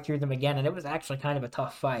to fight through them again, and it was actually kind of a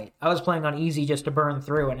tough fight. I was playing on easy just to burn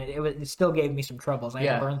through, and it still gave me some troubles. I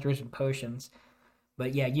had to burn through some potions.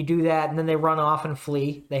 But yeah, you do that, and then they run off and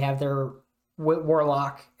flee. They have their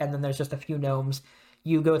warlock, and then there's just a few gnomes.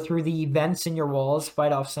 You go through the vents in your walls,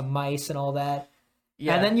 fight off some mice and all that.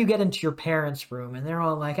 Yeah. And then you get into your parents' room, and they're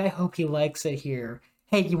all like, I hope he likes it here.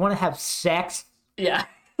 Hey, you want to have sex? Yeah.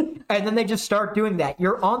 And then they just start doing that.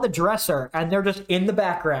 You're on the dresser, and they're just in the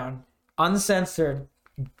background, uncensored,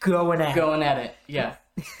 going at it. Yeah.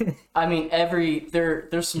 I mean,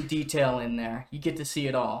 there's some detail in there. You get to see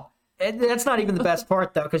it all. And that's not even the best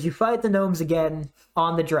part, though, because you fight the gnomes again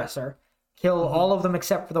on the dresser, kill all of them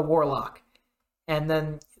except for the warlock, and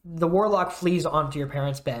then the warlock flees onto your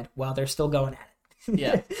parents' bed while they're still going at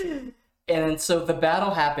it. Yeah. And so the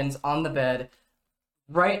battle happens on the bed,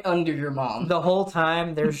 right under your mom. The whole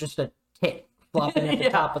time, there's just a tit flopping at the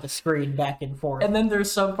top of the screen back and forth. And then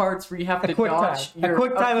there's some parts where you have to dodge. A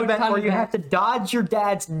quick time event where you have to dodge your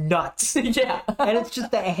dad's nuts. Yeah. And it's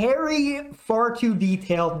just a hairy, far too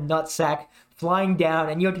detailed nutsack flying down,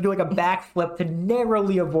 and you have to do like a backflip to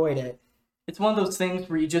narrowly avoid it. It's one of those things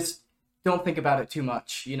where you just don't think about it too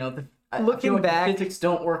much. You know, looking back, the physics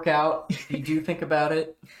don't work out if you do think about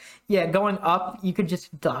it. Yeah, going up, you could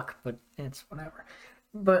just duck, but it's whatever.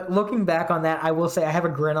 But looking back on that, I will say I have a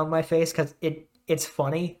grin on my face because it's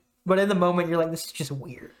funny. But in the moment, you're like, this is just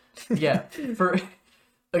weird. Yeah.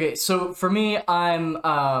 So for me, I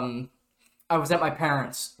was at my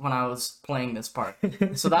parents' when I was playing this part.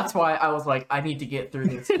 So that's why I was like, I need to get through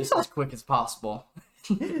this just as quick as possible.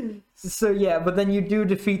 So yeah, but then you do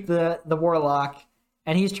defeat the warlock,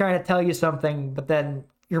 and he's trying to tell you something, but then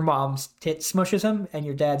your mom's tit smushes him, and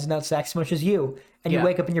your dad's nutsack smushes you, and you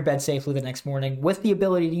wake up in your bed safely the next morning with the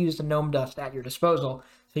ability to use the gnome dust at your disposal,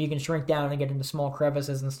 so you can shrink down and get into small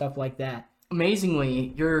crevices and stuff like that.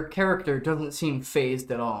 Amazingly, your character doesn't seem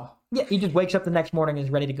phased at all. Yeah, he just wakes up the next morning and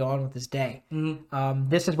is ready to go on with his day. Mm-hmm.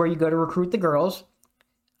 This is where you go to recruit the girls.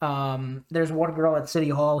 There's one girl at City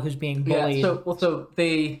Hall who's being bullied. Yeah,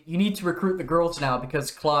 you need to recruit the girls now because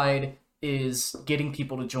Clyde is getting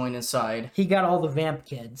people to join his side. He got all the vamp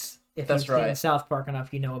kids. If that's right. In South Park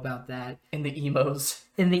enough, you know about that. In the emos.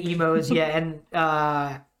 Yeah,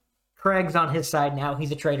 and Craig's on his side now.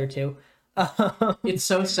 He's a traitor too. It's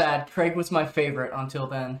so sad. Craig was my favorite until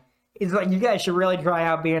then. He's like, you guys should really try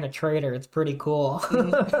out being a traitor. It's pretty cool.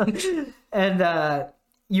 And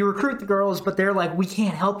you recruit the girls, but they're like, we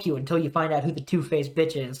can't help you until you find out who the two-faced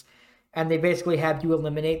bitch is. And they basically have you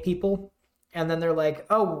eliminate people. And then they're like,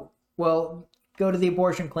 oh, well, go to the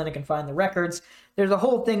abortion clinic and find the records. There's a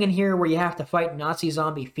whole thing in here where you have to fight Nazi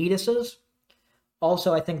zombie fetuses.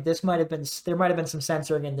 Also, I think there might have been some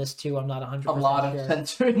censoring in this too. I'm not 100% sure. A lot of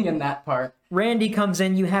censoring in that part. Randy comes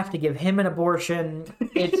in. You have to give him an abortion.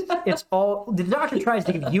 It's all the doctor tries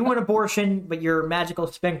to give you an abortion, but your magical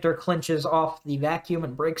sphincter clinches off the vacuum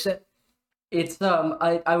and breaks it. It's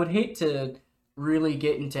I would hate to really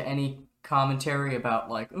get into any commentary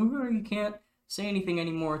about like, oh, you can't say anything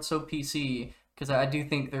anymore. It's so PC, because I do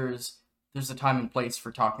think there's a time and place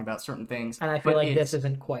for talking about certain things. And I feel like this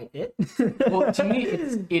isn't quite it. Well, to me,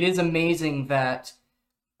 it is amazing that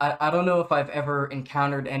I don't know if I've ever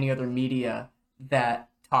encountered any other media that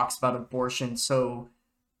talks about abortion so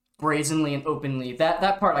brazenly and openly.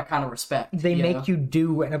 That part I kind of respect. They make you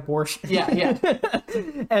do an abortion. Yeah.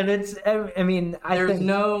 And it's, I mean, there's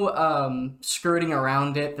no skirting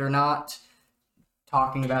around it. They're not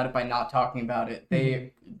talking about it by not talking about it.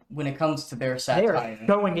 They, when it comes to their satire, they're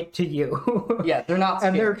showing it to you. Yeah, they're not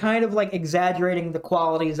scared. And they're kind of like exaggerating the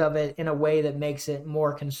qualities of it in a way that makes it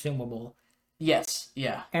more consumable. Yes,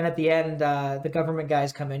 yeah. And at the end, the government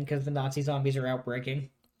guys come in because the Nazi zombies are outbreaking,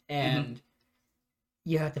 and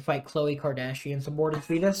you have to fight Khloe Kardashian's aborted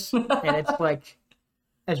fetus, and it's like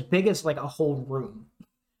as big as like a whole room.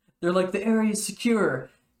 They're like, the area is secure.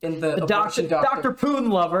 In the doctor Poon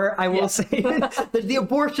Lover, I will say, the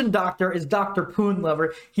abortion doctor is Dr. Poon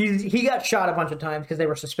Lover. He got shot a bunch of times because they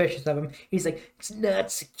were suspicious of him. He's like, it's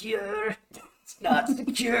not secure. It's not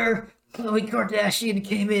secure. Khloe Kardashian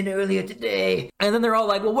came in earlier today. And then they're all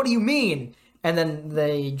like, well, what do you mean? And then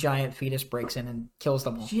the giant fetus breaks in and kills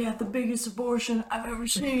them all. She had the biggest abortion I've ever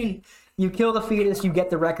seen. You kill the fetus, you get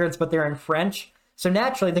the records, but they're in French. So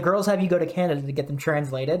naturally, the girls have you go to Canada to get them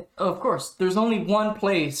translated. Oh, of course. There's only one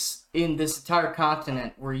place in this entire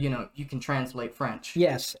continent where, you can translate French.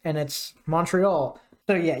 Yes, and it's Montreal.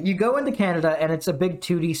 So yeah, you go into Canada, and it's a big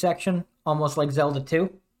 2D section, almost like Zelda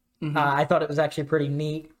 2. I thought it was actually pretty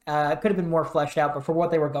neat. It could have been more fleshed out, but for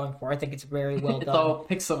what they were going for, I think it's very well done. It's all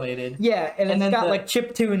pixelated. Yeah, and it's got like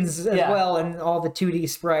chip tunes as well, and all the 2D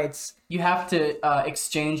sprites. You have to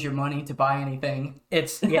exchange your money to buy anything.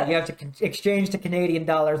 You have to exchange to Canadian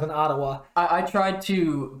dollars in Ottawa. I tried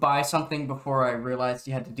to buy something before I realized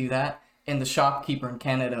you had to do that, and the shopkeeper in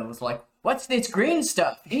Canada was like, "What's this green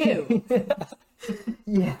stuff? Ew."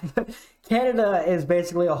 Yeah, Canada is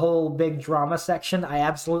basically a whole big drama section. I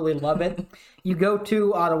absolutely love it. You go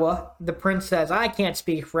to Ottawa, the prince says, I can't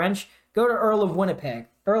speak French. Go to Earl of Winnipeg.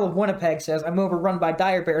 Earl of Winnipeg says, I'm overrun by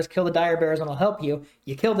dire bears. Kill the dire bears and I'll help you.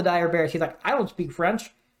 You kill the dire bears. He's like, I don't speak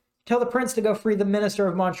French. Tell the prince to go free the minister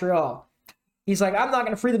of Montreal. He's like, I'm not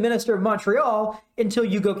going to free the minister of Montreal until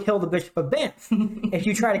you go kill the Bishop of Banff. If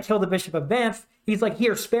you try to kill the Bishop of Banff, he's like,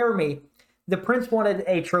 here, spare me. The prince wanted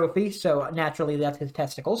a trophy, so naturally that's his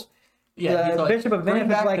testicles. Yeah, the he's like, Bishop of bring Banff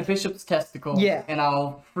back is like, the bishop's testicle, and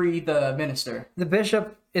I'll free the minister. The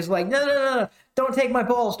bishop is like, no, don't take my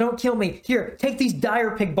balls, don't kill me. Here, take these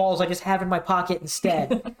dire pig balls I just have in my pocket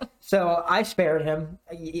instead. So I spared him.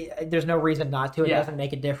 There's no reason not to. It doesn't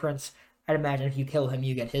make a difference. I'd imagine if you kill him,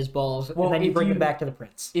 you get his balls, and then you bring them back to the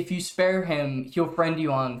prince. If you spare him, he'll friend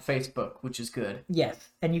you on Facebook, which is good. Yes,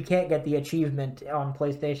 and you can't get the achievement on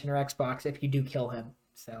PlayStation or Xbox if you do kill him.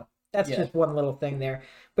 So that's just one little thing there.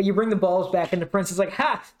 But you bring the balls back, and the prince is like,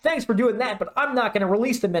 ha, thanks for doing that, but I'm not going to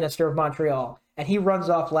release the minister of Montreal. And he runs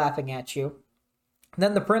off laughing at you. And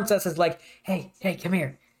then the princess is like, hey, come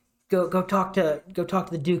here. Go talk to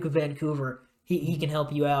the Duke of Vancouver. He can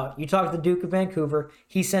help you out. You talk to the Duke of Vancouver.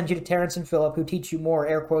 He sends you to Terrence and Phillip, who teach you more,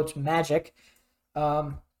 air quotes, magic.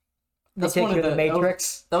 They take you to the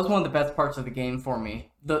Matrix. That was one of the best parts of the game for me.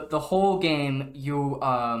 The whole game,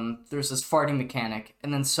 there's this farting mechanic,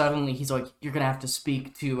 and then suddenly he's like, you're gonna have to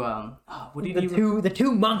speak to the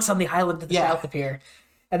two monks on the island to the south appear,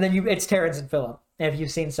 and then it's Terrence and Phillip. And if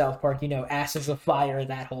you've seen South Park, you know asses of fire,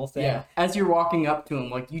 that whole thing. Yeah, as you're walking up to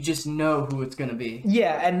him, like you just know who it's gonna be.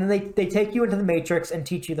 Yeah, and then they take you into the Matrix and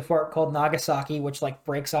teach you the fart called Nagasaki, which like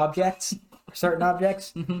breaks objects, certain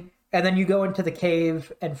objects. Mm-hmm. And then you go into the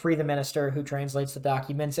cave and free the minister who translates the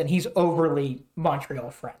documents, and he's overly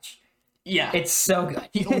Montreal French. Yeah. It's so good.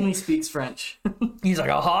 He only speaks French. He's like,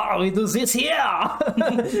 aha, we do this here.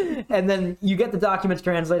 And then you get the documents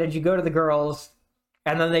translated, you go to the girls,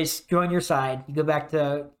 and then they join your side. You go back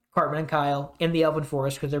to Cartman and Kyle in the Elven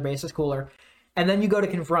Forest because their base is cooler. And then you go to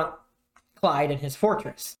confront Clyde in his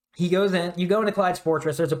fortress. You go into Clyde's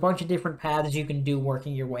fortress. There's a bunch of different paths you can do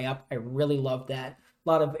working your way up. I really love that. A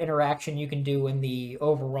lot of interaction you can do in the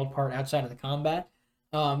overworld part outside of the combat.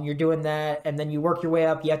 You're doing that, and then you work your way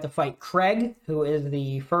up. You have to fight Craig, who is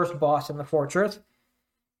the first boss in the fortress,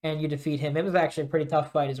 and you defeat him. It was actually a pretty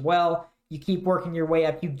tough fight as well. You keep working your way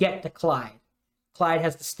up. You get to Clyde. Clyde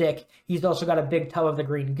has the stick. He's also got a big tub of the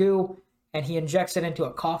green goo, and he injects it into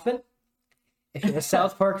a coffin. If you're a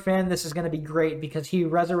South Park fan, this is going to be great because he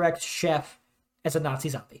resurrects Chef as a Nazi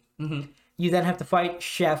zombie. Mm-hmm. You then have to fight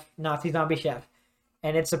Chef, Nazi zombie Chef.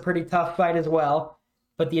 And it's a pretty tough fight as well.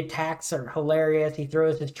 But the attacks are hilarious. He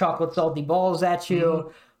throws his chocolate salty balls at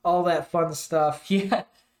you. All that fun stuff. Yeah.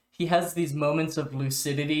 He has these moments of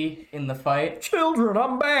lucidity in the fight. Children,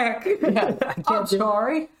 I'm back. Yeah. I'm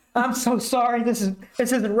sorry. I'm so sorry. This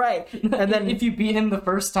isn't right. And then if you beat him the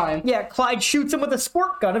first time. Yeah, Clyde shoots him with a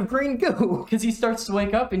squirt gun of green goo. Because he starts to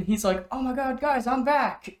wake up and he's like, oh my god, guys, I'm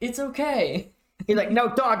back. It's okay. He's like, no,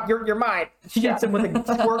 dog, you're mine. Shoots him with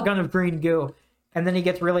a squirt gun of green goo. And then he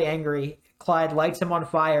gets really angry. Clyde lights him on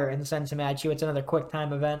fire and sends him at you. It's another quick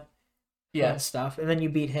time event. Yeah. And stuff. And then you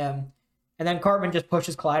beat him. And then Cartman just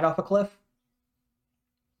pushes Clyde off a cliff.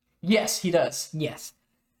 Yes, he does. Yes.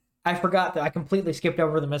 I forgot that I completely skipped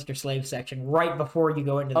over the Mr. Slave section right before you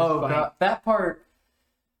go into this fight. God. That part,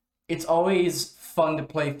 it's always fun to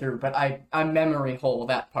play through, but I memory hole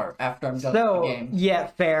that part after I'm done with the game. Yeah,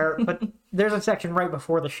 fair. But there's a section right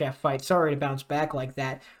before the chef fight. Sorry to bounce back like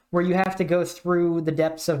that. Where you have to go through the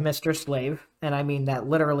depths of Mr. Slave, and I mean that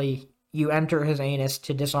literally, you enter his anus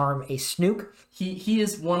to disarm a snook. He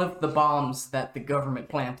is one of the bombs that the government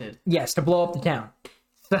planted. Yes, to blow up the town.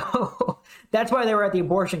 So, that's why they were at the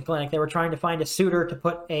abortion clinic. They were trying to find a suitor to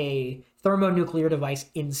put a thermonuclear device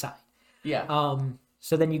inside. Yeah.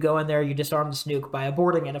 So then you go in there, you disarm the snook by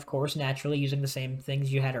aborting it, of course, naturally, using the same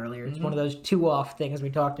things you had earlier. It's one of those two-off things we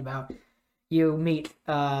talked about. You meet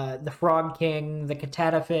the Frog King, the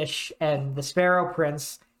Katana Fish, and the Sparrow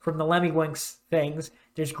Prince from the Lemmy-Winks things.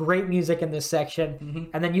 There's great music in this section.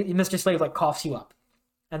 And then Mr. Slave, like, coughs you up.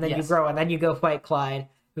 And then you grow, and then you go fight Clyde,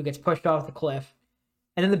 who gets pushed off the cliff.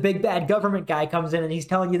 And then the big bad government guy comes in, and he's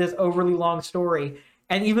telling you this overly long story.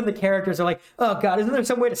 And even the characters are like, "Oh God, isn't there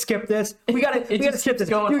some way to skip this? We gotta skip this. Dude,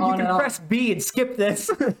 you can press B and skip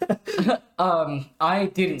this."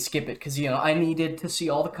 I didn't skip it because I needed to see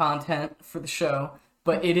all the content for the show.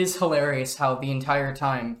 But it is hilarious how the entire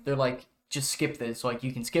time they're like, "Just skip this. Like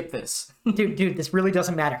you can skip this." dude, this really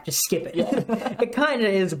doesn't matter. Just skip it. Yeah. It kind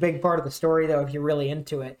of is a big part of the story, though, if you're really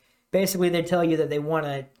into it. Basically, they tell you that they want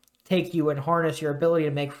to take you and harness your ability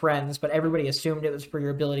to make friends, but everybody assumed it was for your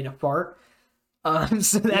ability to fart.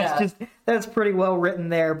 So that's pretty well written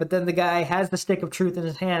there. But then the guy has the stick of truth in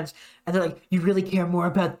his hands, and they're like, "You really care more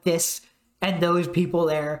about this and those people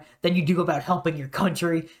there than you do about helping your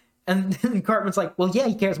country." And then Cartman's like, "Well, yeah,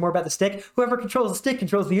 he cares more about the stick. Whoever controls the stick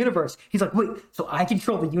controls the universe." He's like, "Wait, so I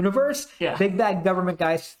control the universe?" Yeah. Big bad government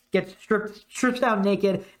guy gets strips down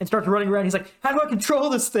naked and starts running around. He's like, "How do I control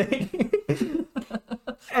this thing?"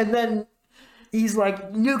 And then he's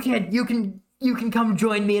like, "New kid, you can come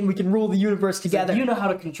join me and we can rule the universe together." So you know how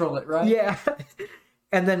to control it, right? Yeah.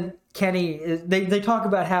 And then Kenny, they talk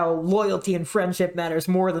about how loyalty and friendship matters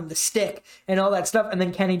more than the stick and all that stuff. And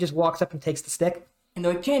then Kenny just walks up and takes the stick. And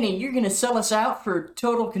they're like, "Kenny, you're going to sell us out for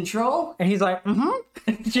total control?" And he's like,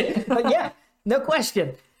 yeah, no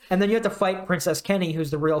question. And then you have to fight Princess Kenny, who's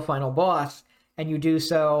the real final boss. And you do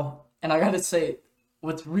so. And I got to say,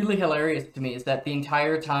 what's really hilarious to me is that the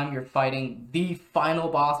entire time you're fighting the final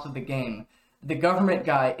boss of the game, the government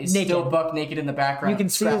guy is still buck naked in the background. You can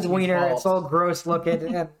see his wiener. It's all gross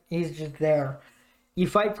looking, and he's just there. You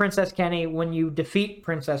fight Princess Kenny. When you defeat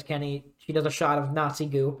Princess Kenny, she does a shot of Nazi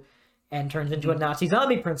goo and turns into a Nazi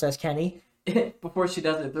zombie Princess Kenny. Before she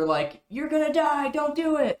does it, they're like, "You're gonna die, don't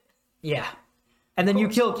do it." Yeah. And then you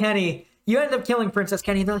kill Kenny. You end up killing Princess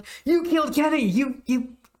Kenny. They're like, "You killed Kenny! You...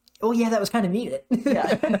 Oh, yeah, that was kind of needed."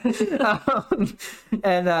 Yeah.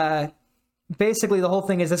 Basically, the whole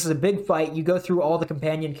thing is this is a big fight. You go through all the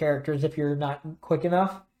companion characters if you're not quick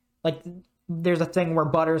enough. Like, there's a thing where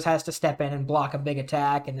Butters has to step in and block a big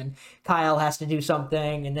attack, and then Kyle has to do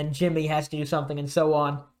something, and then Jimmy has to do something, and so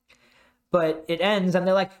on. But it ends, and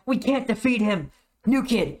they're like, "We can't defeat him! New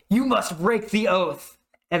kid, you must break the oath!"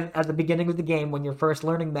 And at the beginning of the game, when you're first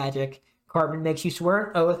learning magic, Cartman makes you swear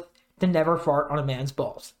an oath to never fart on a man's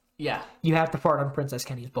balls. Yeah. You have to fart on Princess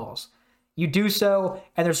Kenny's balls. You do so,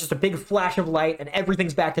 and there's just a big flash of light, and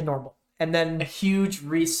everything's back to normal. And then... a huge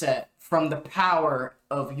reset from the power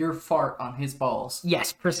of your fart on his balls.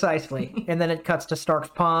 Yes, precisely. And then it cuts to Stark's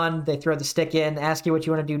Pond. They throw the stick in, ask you what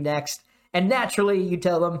you want to do next. And naturally, you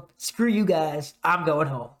tell them, "Screw you guys, I'm going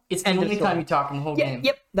home." It's the only time you talk in the whole game.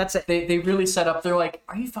 Yep, that's it. They really set up, they're like,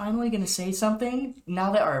 "Are you finally going to say something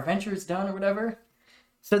now that our adventure is done," or whatever?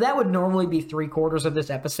 So that would normally be 3/4 of this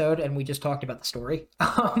episode, and we just talked about the story.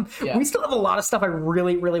 We still have a lot of stuff I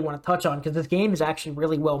really, really want to touch on, because this game is actually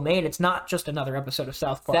really well made. It's not just another episode of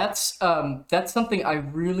South Park. That's something I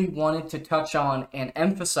really wanted to touch on and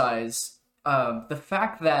emphasize. The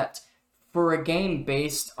fact that for a game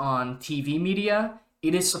based on TV media,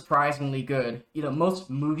 it is surprisingly good. Most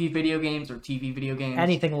movie video games or TV video games...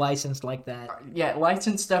 anything licensed like that. Yeah,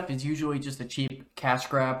 licensed stuff is usually just a cheap cash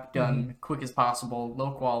grab, done quick as possible,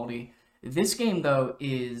 low quality. This game, though,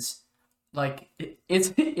 is, like,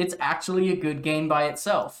 it's actually a good game by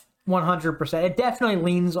itself. 100%. It definitely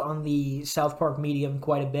leans on the South Park medium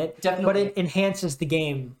quite a bit. Definitely. But it enhances the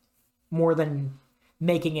game more than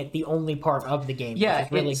making it the only part of the game, which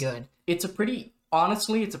is really good.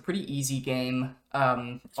 Honestly, it's a pretty easy game.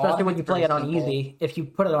 Especially when you play it on easy. If you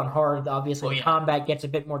put it on hard, obviously the combat gets a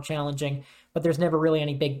bit more challenging, but there's never really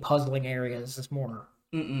any big puzzling areas. It's more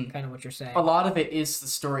kind of what you're saying. A lot of it is the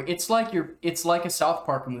story. It's like a South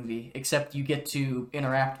Park movie, except you get to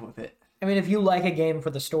interact with it. I mean, if you like a game for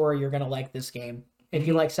the story, you're going to like this game. If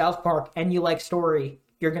you like South Park and you like story,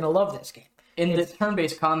 you're going to love this game. The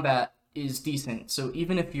turn-based combat is decent, so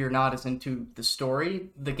even if you're not as into the story,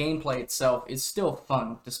 the gameplay itself is still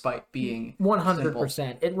fun despite being 100%.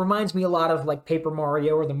 simple. It reminds me a lot of like Paper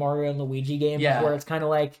Mario or the Mario and Luigi games, where it's kind of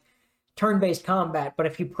like turn-based combat, but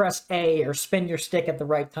if you press A or spin your stick at the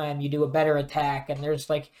right time, you do a better attack, and there's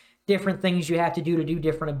like different things you have to do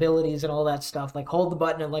different abilities and all that stuff, like hold the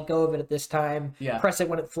button and let go of it at this time, press it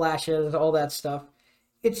when it flashes, all that stuff.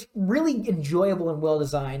 It's really enjoyable and well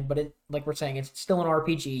designed, but it, like we're saying, it's still an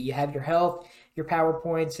RPG. You have your health, your power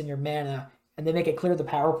points, and your mana, and they make it clear the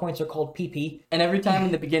power points are called PP. And every time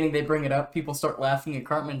in the beginning they bring it up, people start laughing, and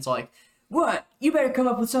Cartman's like, "What? You better come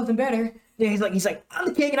up with something better." Yeah, he's like, "I'm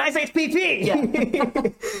the king, and I say it's PP."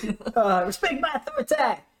 Yeah. Respect my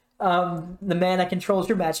authority. The mana controls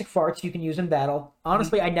your magic farts you can use in battle.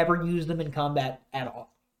 Honestly, I never use them in combat at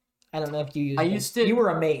all. I don't know if you used I them. used it. You were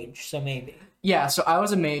a mage, so maybe. Yeah, so I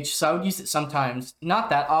was a mage, so I would use it sometimes. Not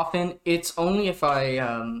that often. It's only if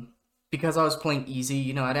because I was playing easy,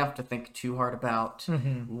 you know, I didn't have to think too hard about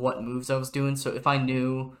what moves I was doing. So if I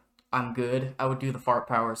knew I'm good, I would do the fart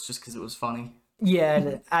powers just because it was funny.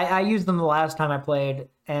 Yeah, I used them the last time I played,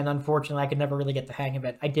 and unfortunately, I could never really get the hang of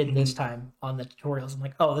it. I did this time on the tutorials. I'm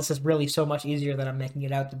like, oh, this is really so much easier than I'm making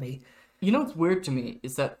it out to be. You know what's weird to me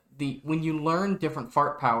is that when you learn different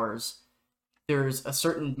fart powers, there's a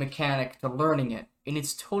certain mechanic to learning it, and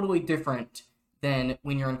it's totally different than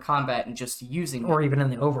when you're in combat and just using it. Or even in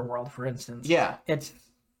the overworld, for instance. Yeah. It's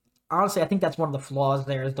honestly, I think that's one of the flaws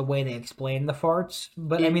there is the way they explain the farts.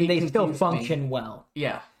 But I mean, they still function well.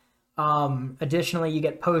 Yeah. Additionally, you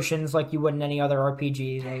get potions like you would in any other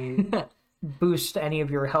RPG. They boost any of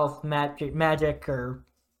your health, magic, or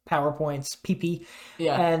power points, PP.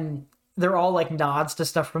 Yeah. And they're all like nods to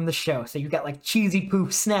stuff from the show. So you've got like cheesy poop,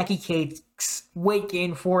 snacky cakes, weight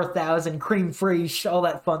gain 4,000, cream fraiche, all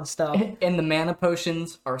that fun stuff. And the mana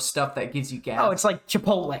potions are stuff that gives you gas. Oh, it's like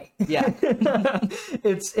Chipotle. Yeah.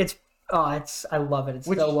 I love it. It's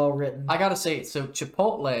so well written. I gotta say, so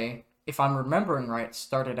Chipotle, if I'm remembering right,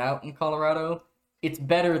 started out in Colorado. It's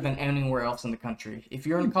better than anywhere else in the country. If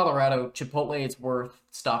you're in Colorado, Chipotle is worth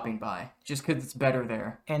stopping by, just because it's better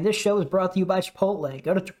there. And this show is brought to you by Chipotle.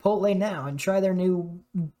 Go to Chipotle now and try their new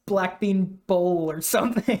black bean bowl or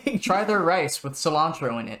something. Try their rice with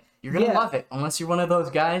cilantro in it. You're gonna love it, unless you're one of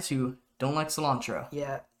those guys who don't like cilantro.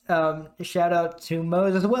 Yeah. Shout out to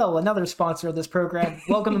Moe's as well, another sponsor of this program.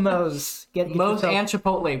 Welcome to Moe's. Get Moe's and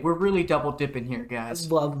Chipotle. We're really double dipping here,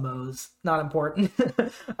 guys. Love Moe's. Not important.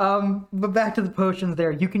 But back to the potions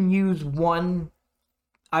there. You can use one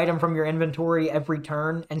item from your inventory every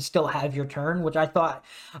turn and still have your turn, which I thought,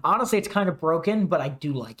 honestly, it's kind of broken, but I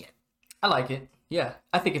do like it. I like it. Yeah,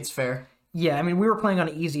 I think it's fair. Yeah, I mean, we were playing on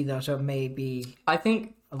easy, though, so it may be I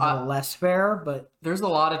think a little less fair, but... There's a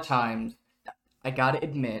lot of times, I gotta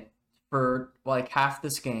admit, for like half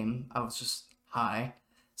this game, I was just high.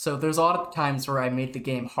 So there's a lot of times where I made the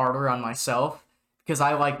game harder on myself because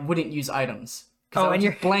I like wouldn't use items. And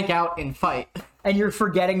you blank out and fight. And you're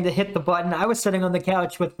forgetting to hit the button. I was sitting on the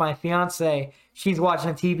couch with my fiance. She's watching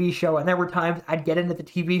a TV show, and there were times I'd get into the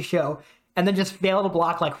TV show and then just fail to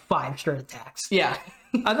block like 5 straight attacks. Yeah.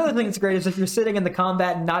 Another thing that's great is if you're sitting in the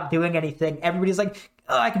combat and not doing anything, everybody's like,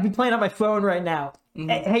 oh, I could be playing on my phone right now.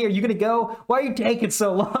 Hey, are you gonna go? Why are you taking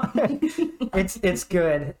so long? It's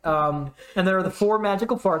good. And there are the 4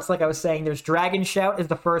 magical farts, like I was saying. There's Dragon Shout is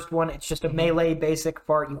the first one. It's just a melee basic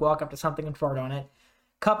fart. You walk up to something and fart on it.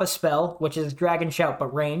 Kappa Spell, which is Dragon Shout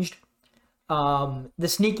but ranged. The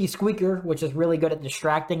Sneaky Squeaker, which is really good at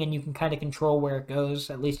distracting, and you can kind of control where it goes,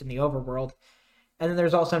 at least in the overworld. And then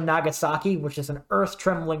there's also Nagasaki, which is an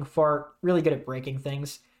earth-trembling fart, really good at breaking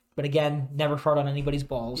things. But again, never fart on anybody's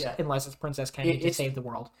balls, unless it's Princess Kenny to save the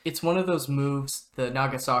world. It's one of those moves, the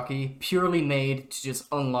Nagasaki, purely made to just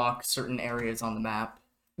unlock certain areas on the map.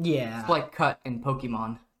 Yeah. It's like Cut in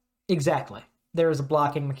Pokemon. Exactly. There is a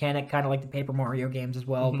blocking mechanic, kind of like the Paper Mario games as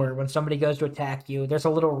well, where when somebody goes to attack you, there's a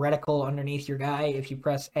little reticle underneath your guy. If you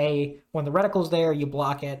press A, when the reticle's there, you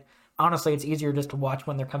block it. Honestly, it's easier just to watch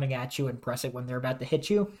when they're coming at you and press it when they're about to hit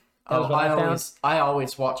you. I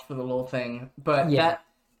always watch for the little thing, but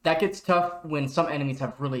that gets tough when some enemies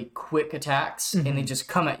have really quick attacks and they just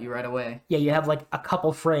come at you right away. Yeah, you have like a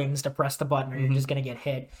couple frames to press the button or you're just going to get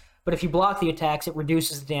hit. But if you block the attacks, it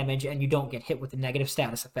reduces the damage and you don't get hit with the negative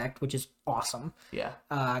status effect, which is awesome. Yeah.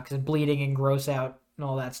 Because bleeding and gross out and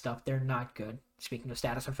all that stuff, they're not good. Speaking of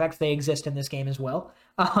status effects, they exist in this game as well.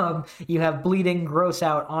 You have bleeding, gross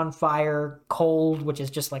out, on fire, cold, which is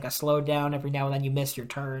just like a slowdown. Every now and then you miss your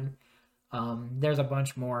turn. There's a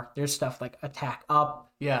bunch more. There's stuff like attack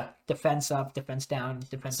up, defense down,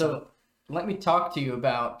 defense up. So let me talk to you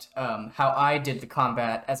about how I did the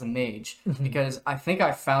combat as a mage, because I think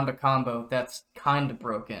I found a combo that's kind of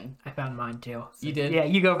broken. I found mine too. So, you did? Yeah,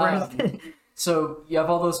 you go first. So you have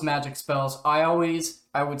all those magic spells. I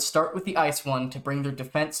would start with the ice one to bring their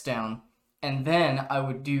defense down, and then I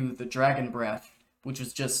would do the dragon breath, which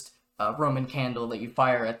was just a Roman candle that you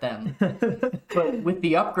fire at them. But with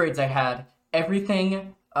the upgrades I had,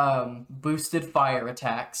 everything boosted fire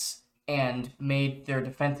attacks and made their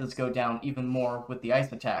defenses go down even more with the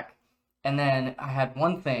ice attack. And then I had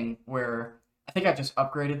one thing where I think I just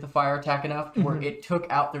upgraded the fire attack enough where it took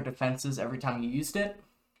out their defenses every time you used it.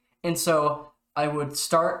 And so I would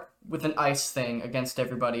start with an ice thing against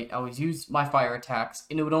everybody. I would use my fire attacks,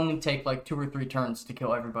 and it would only take like 2 or 3 turns to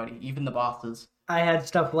kill everybody, even the bosses. I had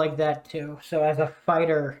stuff like that too. So as a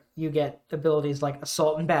fighter, you get abilities like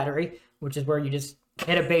assault and battery, which is where you just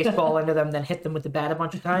hit a baseball into them, then hit them with the bat a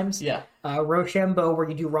bunch of times. Yeah. Rochambeau, where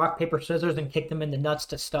you do rock, paper, scissors and kick them in the nuts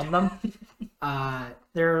to stun them.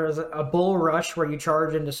 There's a bull rush where you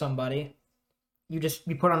charge into somebody. You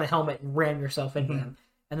put on a helmet and ram yourself into them.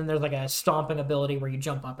 And then there's like a stomping ability where you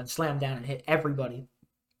jump up and slam down and hit everybody.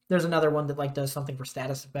 There's another one that like does something for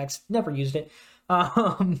status effects. Never used it.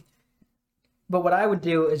 But what I would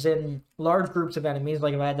do is in large groups of enemies,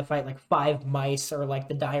 like if I had to fight like 5 mice or like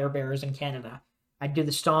the dire bears in Canada, I'd do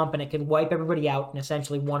the stomp and it could wipe everybody out in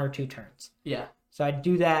essentially 1 or 2 turns. Yeah. So I'd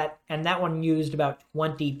do that, and that one used about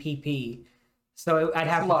 20 PP. So I'd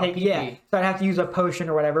have to take, so I'd have to use a potion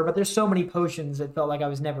or whatever, but there's so many potions it felt like I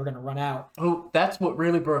was never going to run out. Oh, that's what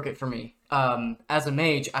really broke it for me. As a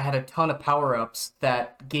mage, I had a ton of power-ups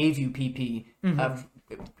that gave you PP.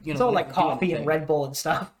 It's all like coffee and Red Bull and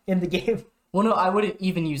stuff in the game. Well, no, I wouldn't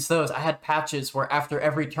even use those. I had patches where after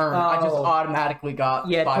every turn, I just automatically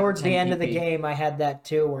got 5 towards the end PP. of the game, I had that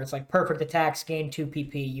too, where it's like perfect attacks gain 2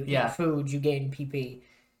 PP. You eat food, you gain PP.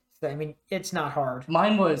 So, I mean, it's not hard.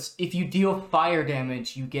 Mine was, if you deal fire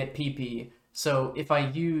damage, you get PP. So if I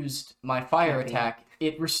used my fire attack,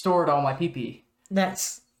 it restored all my PP.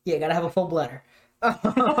 You gotta have a full bladder.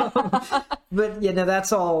 But, yeah, no,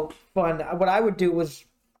 that's all fun. What I would do was,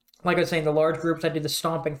 like I was saying, the large groups, I do the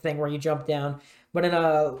stomping thing where you jump down. But in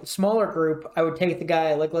a smaller group, I would take the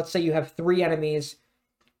guy, like, let's say you have 3 enemies,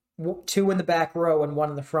 2 in the back row and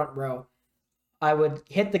 1 in the front row. I would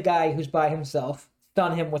hit the guy who's by himself,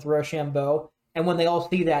 stun him with Rochambeau, and when they all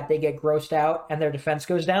see that, they get grossed out and their defense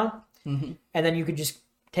goes down. And then you could just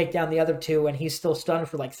take down the other 2, and he's still stunned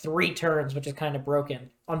for like 3 turns, which is kind of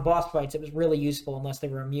broken. On boss fights, it was really useful unless they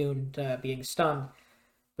were immune to being stunned.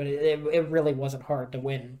 But it really wasn't hard to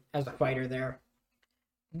win as a fighter there.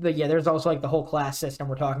 But yeah, there's also like the whole class system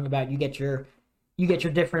we're talking about. You get your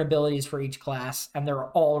different abilities for each class, and they're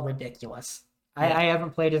all ridiculous. Yeah. I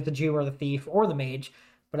haven't played as the Jew or the Thief or the Mage,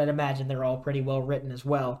 but I'd imagine they're all pretty well written as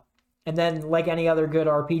well. And then, like any other good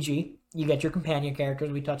RPG, you get your companion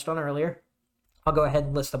characters we touched on earlier. I'll go ahead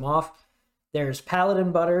and list them off. There's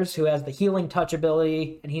Paladin Butters, who has the healing touch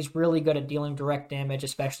ability, and he's really good at dealing direct damage,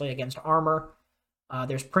 especially against armor.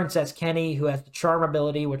 There's Princess Kenny, who has the charm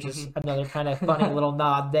ability, which is another kind of funny little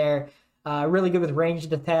nod there. Really good with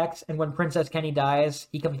ranged attacks, and when Princess Kenny dies,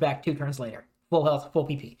 he comes back 2 turns later. Full health, full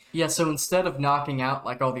PP. Yeah, so instead of knocking out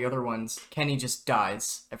like all the other ones, Kenny just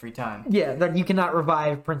dies every time. Yeah, then you cannot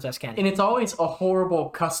revive Princess Kenny. And it's always a horrible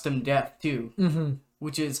custom death, too,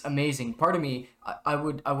 which is amazing. Part of me, I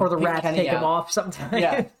would or the rats Kenny take out. him off sometimes.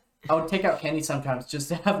 Yeah. I would take out Kenny sometimes just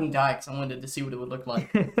to have him die because I wanted to see what it would look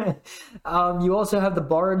like. You also have the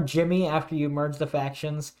Bard Jimmy after you merge the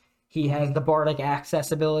factions. He has the Bardic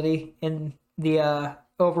Access ability in the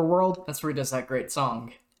overworld. That's where he does that great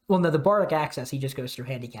song. Well, no, the Bardic Access, he just goes through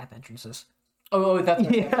handicap entrances. Oh, that's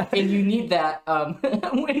right. Yeah. And you need that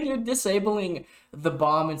when you're disabling the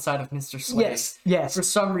bomb inside of Mr. Slade. Yes. For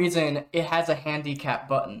some reason, it has a handicap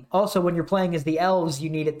button. Also, when you're playing as the elves, you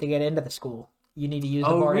need it to get into the school. You need to use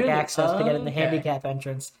the Bardic Access to get in the handicap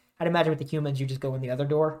entrance. I'd imagine with the humans, you just go in the other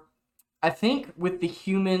door. I think with the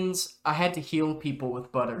humans, I had to heal people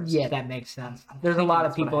with Butters. Yeah, that makes sense. There's a lot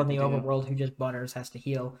of people in the overworld who just Butters has to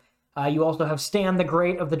heal. You also have Stan the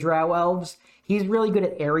Great of the Drow Elves. He's really good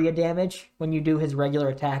at area damage. When you do his regular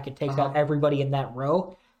attack, it takes out everybody in that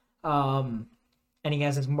row. And he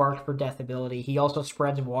has his Marked for Death ability. He also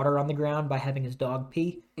spreads water on the ground by having his dog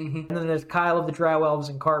pee. And then there's Kyle of the Drow Elves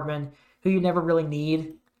and Cartman, who you never really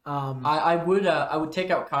need. I would take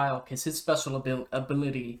out Kyle because his special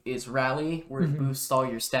ability is Rally, where it boosts all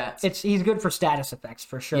your stats. He's good for status effects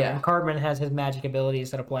for sure. Yeah. And Cartman has his magic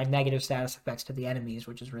abilities that apply negative status effects to the enemies,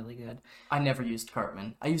 which is really good. I never used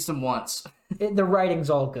Cartman. I used him once. The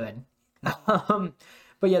writing's all good.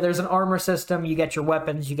 But yeah, there's an armor system. You get your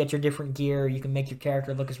weapons, you get your different gear. You can make your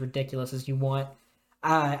character look as ridiculous as you want.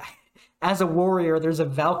 As a warrior, there's a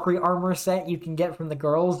Valkyrie armor set you can get from the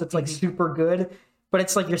girls that's like super good. But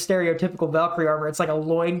it's like your stereotypical Valkyrie armor. It's like a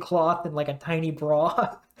loincloth and like a tiny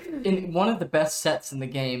bra. And one of the best sets in the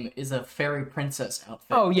game is a fairy princess outfit.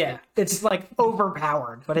 Oh yeah, it's like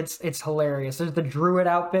overpowered, but it's hilarious. There's the druid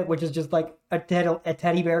outfit, which is just like a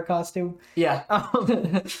teddy bear costume. Yeah.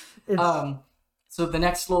 So the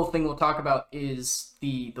next little thing we'll talk about is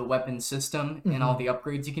the weapon system and all the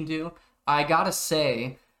upgrades you can do. I gotta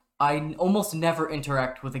say, I almost never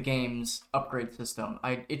interact with a game's upgrade system.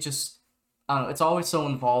 I don't know, it's always so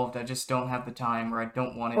involved, I just don't have the time, or I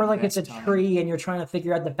don't want to. Or like it's a tree and you're trying to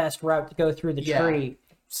figure out the best route to go through the tree.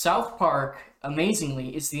 South Park,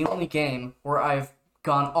 amazingly, is the only game where I've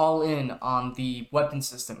gone all in on the weapon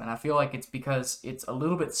system, and I feel like it's because it's a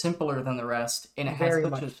little bit simpler than the rest, and it has Very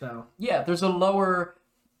such much a so. yeah. There's a lower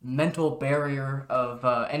mental barrier of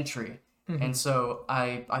entry, and so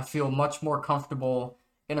I feel much more comfortable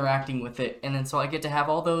interacting with it, and then so I get to have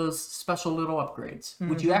all those special little upgrades,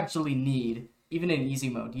 which you actually need. Even in easy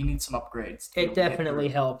mode, you need some upgrades. To be It able to get definitely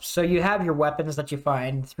through. helps. So you have your weapons that you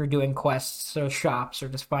find through doing quests or shops or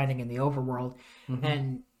just finding in the overworld,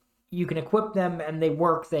 and you can equip them and they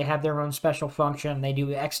work. They have their own special function. They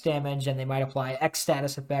do X damage and they might apply X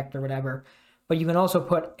status effect or whatever. But you can also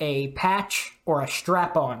put a patch or a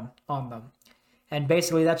strap on them. And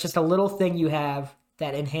basically that's just a little thing you have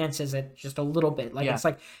that enhances it just a little bit. Like Yeah. it's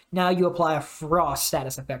like now you apply a frost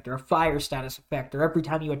status effect or a fire status effect, or every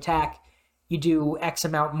time you attack you do X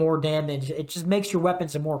amount more damage. It just makes your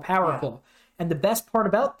weapons more powerful. And the best part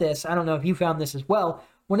about this, I don't know if you found this as well,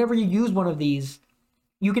 whenever you use one of these,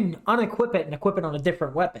 you can unequip it and equip it on a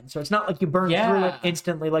different weapon. So it's not like you burn through it Yeah.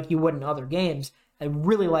 instantly like you would in other games. I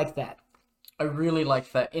really like that. I really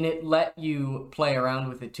like that, and it let you play around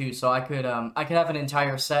with it too. So I could have an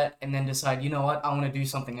entire set and then decide, you know what, I want to do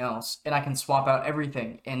something else, and I can swap out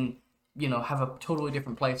everything and have a totally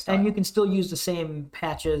different play style. And you can still use the same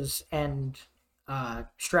patches and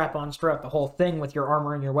strap-ons throughout the whole thing with your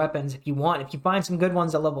armor and your weapons if you want. If you find some good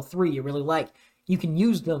ones at level 3 you really like, you can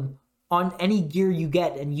use them on any gear you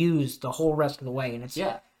get and use the whole rest of the way. And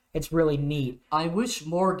it's really neat. I wish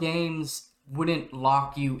more games wouldn't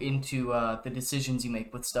lock you into the decisions you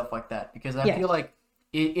make with stuff like that, because I feel like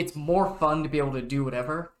it's more fun to be able to do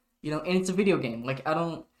whatever, and it's a video game. Like, I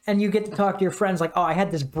don't... And you get to talk to your friends like, oh, I had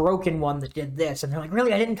this broken one that did this. And they're like,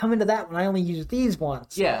 really? I didn't come into that one. I only used these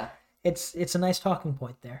ones. Yeah. It's a nice talking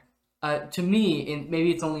point there. To me, and maybe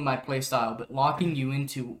it's only my play style, but locking you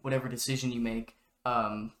into whatever decision you make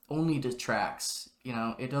only detracts.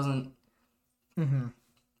 It doesn't... I don't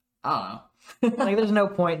know. Like, there's no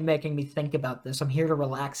point in making me think about this. I'm here to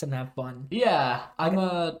relax and have fun. Yeah,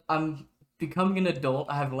 I'm becoming an adult.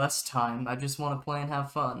 I have less time. I just want to play and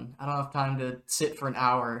have fun. I don't have time to sit for an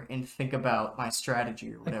hour and think about my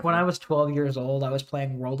strategy or whatever. Like when I was 12 years old, I was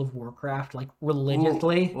playing World of Warcraft like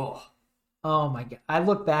religiously. Ooh. Oh my god. I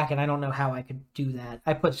look back and I don't know how I could do that.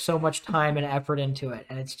 I put so much time and effort into it,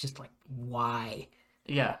 and it's just like, why?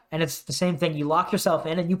 Yeah. And it's the same thing. You lock yourself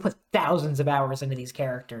in and you put thousands of hours into these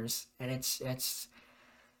characters, and it's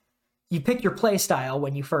you pick your play style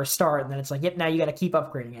when you first start, and then it's like, yep, now you got to keep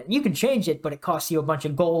upgrading it. And you can change it, but it costs you a bunch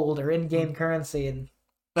of gold or in-game currency. And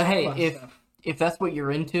But hey, fun stuff. if that's what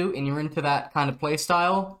you're into and you're into that kind of play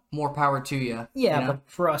style, more power to you. Yeah, but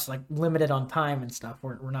for us, like limited on time and stuff,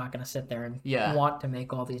 we're not going to sit there and Yeah. want to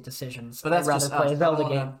make all these decisions. But that's I'd rather just play us. a Zelda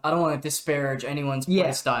game. I don't want to disparage anyone's Yeah.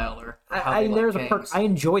 play style or how they like There's a perk. games. I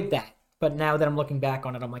enjoyed that, but now that I'm looking back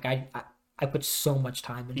on it, I'm like, I put so much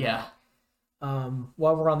time into Yeah. it.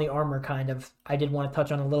 While we're on the armor, I did want to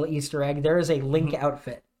touch on a little Easter egg. There is a Link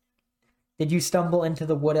outfit. Did you stumble into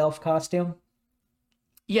the Wood Elf costume?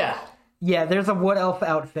 Yeah. Yeah, there's a Wood Elf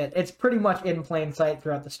outfit. It's pretty much in plain sight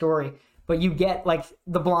throughout the story, but you get like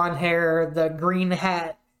the blonde hair, the green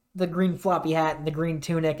hat, the green floppy hat, and the green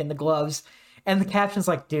tunic and the gloves. And the caption's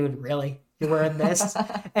like, dude, really? You're wearing this?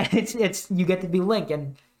 And it's you get to be Link.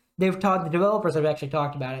 And the developers have actually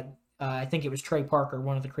talked about it. I think it was Trey Parker,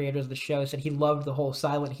 one of the creators of the show, said he loved the whole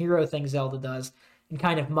silent hero thing Zelda does and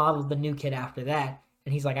kind of modeled the new kid after that.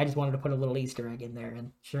 And he's like, I just wanted to put a little Easter egg in there.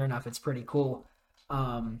 And sure enough, it's pretty cool.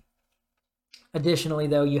 Additionally,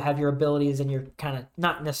 though, you have your abilities and your kind of,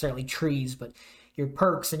 not necessarily trees, but your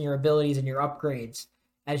perks and your abilities and your upgrades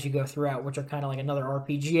as you go throughout, which are kind of like another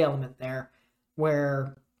RPG element there,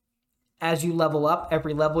 where as you level up,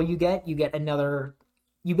 every level you get another,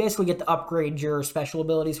 you basically get to upgrade your special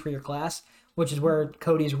abilities for your class, which is where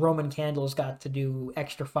Cody's Roman candles got to do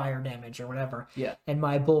extra fire damage or whatever. Yeah. And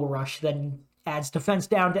my bull rush then adds defense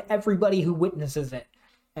down to everybody who witnesses it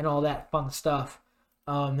and all that fun stuff.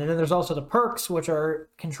 And then there's also the perks, which are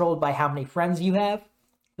controlled by how many friends you have.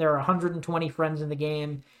 There are 120 friends in the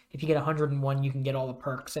game. If you get 101, you can get all the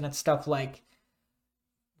perks. And it's stuff like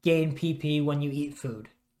gain PP when you eat food.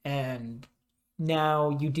 And now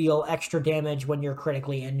you deal extra damage when you're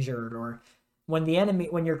critically injured. Or when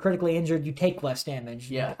you're critically injured, you take less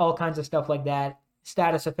damage. Yeah. All kinds of stuff like that.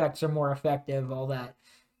 Status effects are more effective, all that.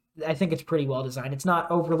 I think it's pretty well designed. It's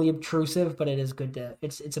not overly obtrusive, but it is good to...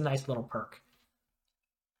 It's a nice little perk.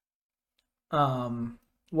 One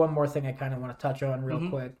more thing I kind of want to touch on real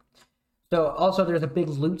quick. So also there's a big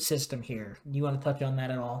loot system here. Do you want to touch on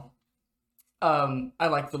that at all? I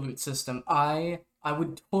like the loot system. I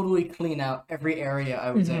would totally clean out every area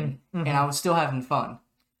I was in, and I was still having fun.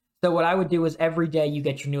 So what I would do is every day you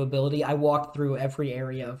get your new ability. I walk through every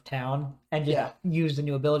area of town and just use the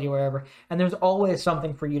new ability wherever. And there's always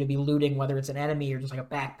something for you to be looting, whether it's an enemy or just like a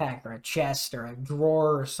backpack or a chest or a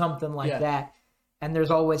drawer or something like that. And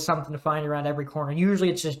there's always something to find around every corner.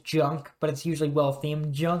 Usually it's just junk, but it's usually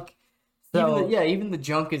well-themed junk. So even the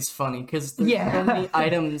junk is funny because there's so many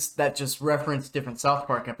items that just reference different South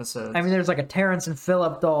Park episodes. I mean, there's like a Terrence and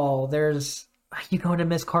Phillip doll. There's you go into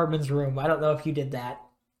Miss Carbon's room. I don't know if you did that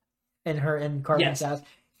in Carbon's house.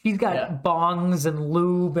 She's got bongs and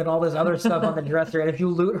lube and all this other stuff on the dresser. And if you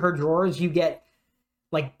loot her drawers, you get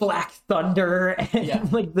like Black Thunder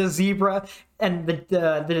and like the zebra and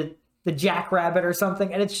the jackrabbit or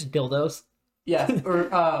something. And it's just dildos. Yeah,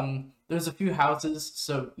 or there's a few houses,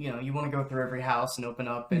 so you want to go through every house and open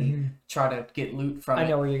up and try to get loot from it. I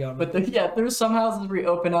know where you're going. But there's some houses where you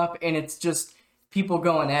open up and it's just people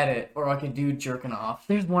going at it, or like a dude jerking off.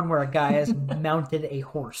 There's one where a guy has mounted a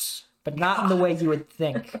horse, but not in the way you would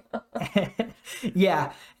think.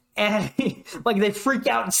 Yeah. And like they freak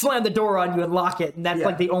out and slam the door on you and lock it, and that's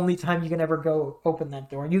like the only time you can ever go open that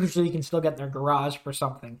door. And usually you can still get in their garage for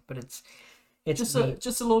something, but it's just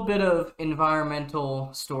a little bit of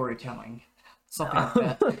environmental storytelling, something like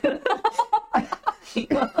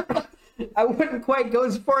that. I wouldn't quite go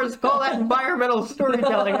as far as to call that environmental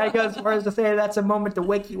storytelling. I go as far as to say that's a moment to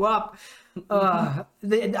wake you up. I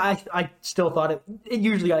still thought it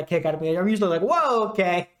usually got a kick out of me. I'm usually like, whoa,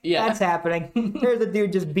 okay, that's happening. There's a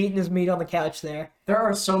dude just beating his meat on the couch there. There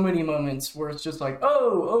are so many moments where it's just like,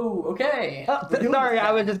 oh, okay. Sorry,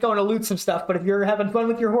 I was just going to loot some stuff, but if you're having fun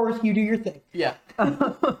with your horse, you do your thing. Yeah.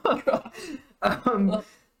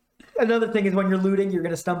 Another thing is when you're looting, you're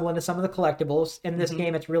going to stumble into some of the collectibles. In this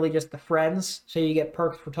game, it's really just the friends, so you get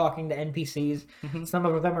perks for talking to NPCs. Some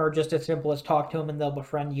of them are just as simple as talk to them and they'll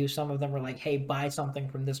befriend you. Some of them are like, hey, buy something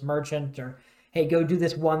from this merchant, or hey, go do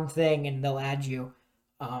this one thing, and they'll add you.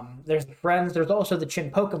 There's the friends. There's also the Chin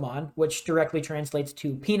Pokemon, which directly translates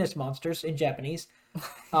to penis monsters in Japanese.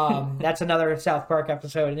 That's another South Park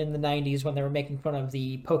episode in the 90s when they were making fun of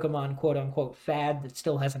the Pokemon quote-unquote fad that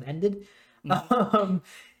still hasn't ended.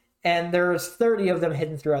 And there's 30 of them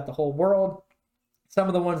hidden throughout the whole world. Some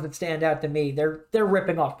of the ones that stand out to me, they're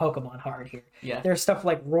ripping off Pokemon hard here. Yeah. There's stuff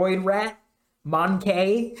like Roid Rat,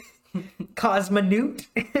 Monkey, Cosmonute,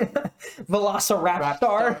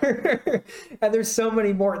 Velociraptor, and there's so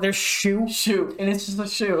many more. There's Shoe, and it's just a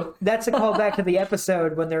shoe. That's a callback to the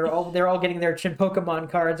episode when they're all getting their Chin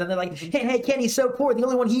Pokemon cards, and they're like, "Hey, Kenny's so poor. The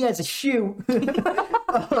only one he has is Shoe."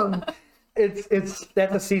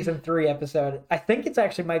 That's a season 3 episode. I think it's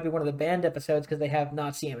actually might be one of the banned episodes because they have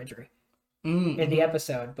Nazi imagery in the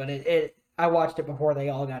episode. But I watched it before they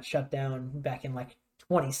all got shut down back in like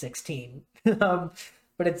 2016.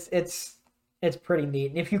 But it's pretty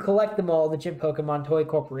neat. And if you collect them all, the Gym Pokemon Toy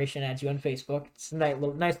Corporation adds you on Facebook. It's a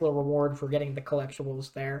nice little reward for getting the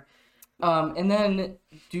collectibles there. And then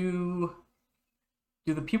do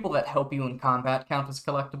the people that help you in combat count as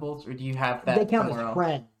collectibles, or do you have that? They count somewhere as else?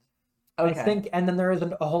 friends. Okay. I think, and then there is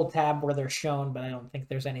a whole tab where they're shown, but I don't think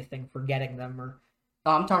there's anything for getting them or.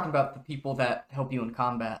 I'm talking about the people that help you in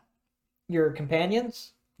combat. Your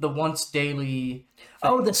companions? The once daily.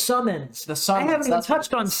 Oh, the summons. The summons. I haven't even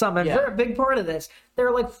touched on summons. Yeah. They're a big part of this. There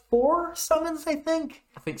are like 4 summons, I think.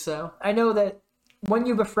 I think so. I know that when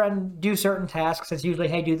you do certain tasks, it's usually,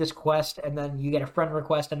 hey, do this quest, and then you get a friend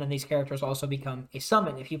request, and then these characters also become a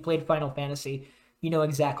summon. If you played Final Fantasy, you know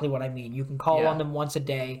exactly what I mean. You can call on them once a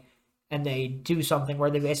day, and they do something where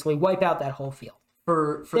they basically wipe out that whole field.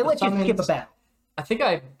 They let you skip a battle. I think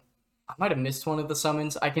I might have missed one of the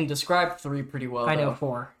summons. I can describe 3 pretty well. I know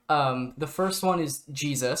 4. The first one is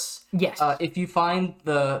Jesus. Yes. If you find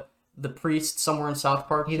the priest somewhere in South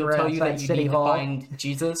Park, he'll tell you that you City need Hall. to find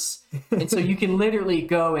Jesus. And so you can literally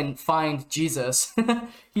go and find Jesus.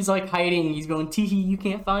 He's like hiding. He's going, tee-hee, you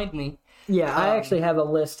can't find me. Yeah, I actually have a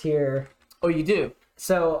list here. Oh, you do?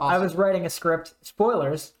 So Awesome. I was writing a script.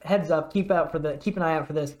 Spoilers. Heads up. Keep an eye out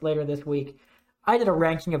for this later this week. I did a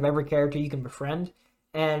ranking of every character you can befriend.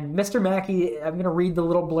 And Mr. Mackey, I'm going to read the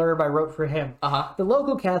little blurb I wrote for him. The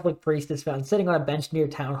local Catholic priest is found sitting on a bench near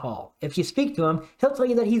town hall. If you speak to him, he'll tell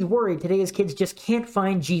you that he's worried today's kids just can't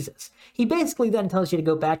find Jesus. He basically then tells you to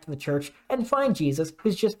go back to the church and find Jesus,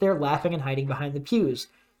 who's just there laughing and hiding behind the pews.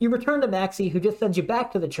 You return to Maxie, who just sends you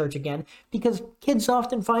back to the church again, because kids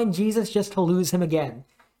often find Jesus just to lose him again.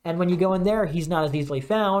 And when you go in there, he's not as easily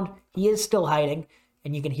found. He is still hiding,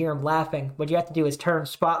 and you can hear him laughing. What you have to do is turn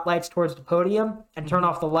spotlights towards the podium and turn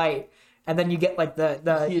off the light, and then you get like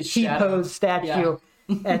the T-pose statue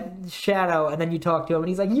and shadow, and then you talk to him, and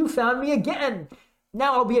he's like, "You found me again!"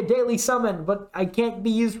 now I'll be a daily summon, but I can't be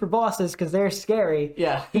used for bosses because they're scary.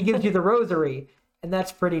 Yeah. He gives you the rosary, and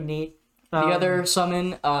that's pretty neat. The other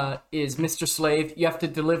summon is Mr. Slave. You have to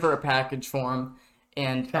deliver a package for him,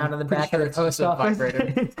 and found in the pretty back sure of the it's just post a office.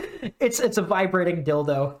 vibrator. It's a vibrating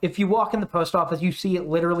dildo. If you walk in the post office, you see it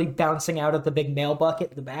literally bouncing out of the big mail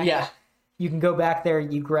bucket in the back. Yeah. You can go back there,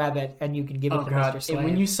 you grab it, and you can give it Oh to god. Mr. Slave. And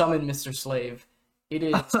when you summon Mr. Slave, it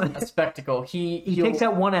is a spectacle. He takes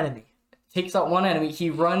out one enemy. Takes out one enemy. He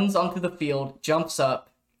runs onto the field, jumps up,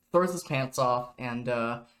 throws his pants off, and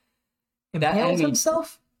Impales enemy-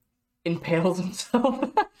 himself? impales himself.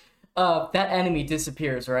 That enemy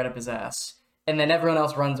disappears right up his ass, and then everyone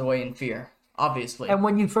else runs away in fear. Obviously. And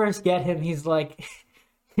when you first get him, he's like,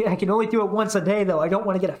 I can only do it once a day, though. I don't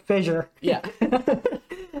want to get a fissure. Yeah.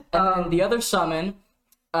 And the other summon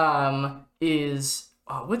is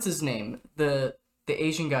what's his name? The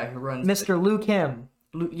Asian guy who runs Mr. Liu Kim.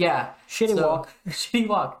 yeah. Shitty walk. Shitty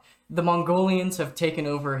walk. The Mongolians have taken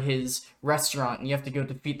over his restaurant, and you have to go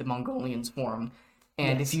defeat the Mongolians for him.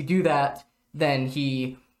 And Yes. if you do that, then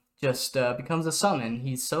he just becomes a summon.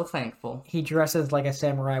 He's so thankful. He dresses like a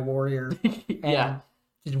samurai warrior and Yeah.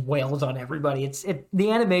 just wails on everybody.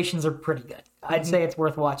 The animations are pretty good. I'd say it's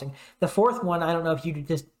worth watching. The fourth one, I don't know if you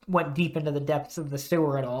just went deep into the depths of the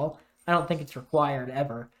sewer at all. I don't think it's required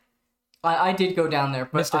ever. I did go down there,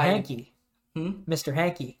 but Mr. Hanky. Hmm? Mr.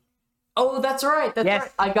 Hanky. Oh, that's right. That's Yes.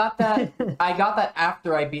 right. I got that. I got that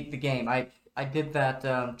after I beat the game. I did that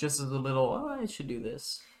just as a little. Oh, I should do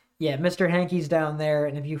this. Yeah, Mr. Hanky's down there,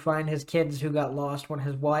 and if you find his kids who got lost when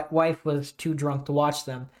his wife was too drunk to watch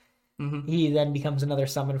them, he then becomes another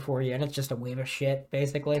summon for you, and it's just a wave of shit,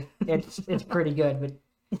 basically. It's pretty good,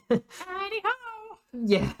 but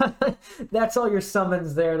yeah, that's all your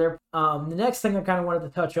summons there. The next thing I kind of wanted to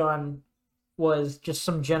touch on was just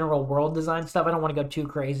some general world design stuff. I don't want to go too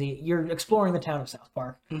crazy. You're exploring the town of South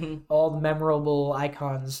Park. All the memorable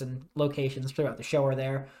icons and locations throughout the show are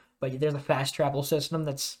there, but there's a fast travel system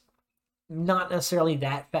that's not necessarily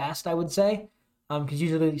that fast, I would say, because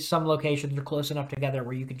usually some locations are close enough together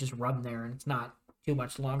where you can just run there and it's not too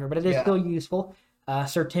much longer, but it is still useful.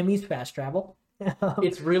 Sir Timmy's fast travel.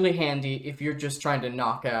 It's really handy if you're just trying to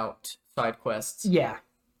knock out side quests.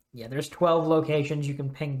 Yeah, there's 12 locations you can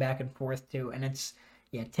ping back and forth to,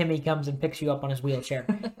 and Timmy comes and picks you up on his wheelchair.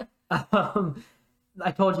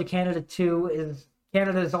 I told you Canada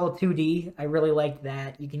is all 2D. I really like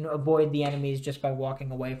that. You can avoid the enemies just by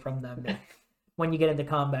walking away from them. When you get into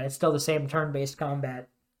combat, it's still the same turn-based combat,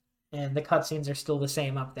 and the cutscenes are still the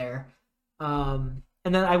same up there. And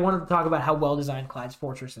then I wanted to talk about how well-designed Clyde's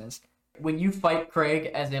Fortress is. When you fight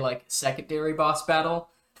Craig as a secondary boss battle,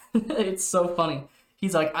 it's so funny.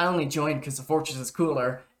 He's like, I only joined because the fortress is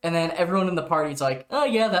cooler, and then everyone in the party's like, oh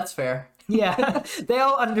yeah, that's fair. Yeah, they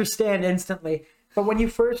all understand instantly. But when you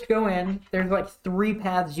first go in, there's 3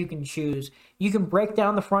 paths you can choose. You can break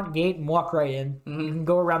down the front gate and walk right in. You can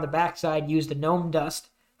go around the backside, use the gnome dust,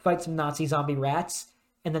 fight some Nazi zombie rats,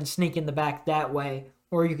 and then sneak in the back that way.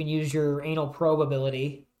 Or you can use your anal probe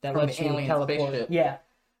ability that From lets the you alien teleport. spaceship. Yeah,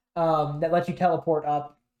 that lets you teleport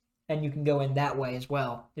up, and you can go in that way as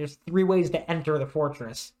well. There's 3 ways to enter the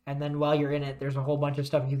fortress, and then while you're in it, there's a whole bunch of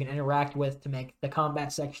stuff you can interact with to make the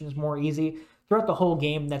combat sections more easy. Throughout the whole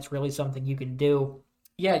game, that's really something you can do.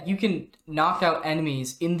 Yeah, you can knock out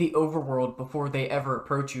enemies in the overworld before they ever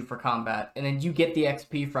approach you for combat, and then you get the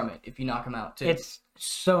XP from it if you knock them out too. It's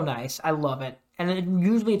so nice. I love it. And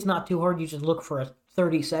usually it's not too hard. You just look for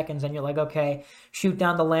 30 seconds and you're like, okay, shoot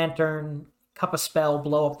down the lantern, cup a spell,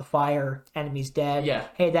 blow up the fire, enemy's dead. Yeah.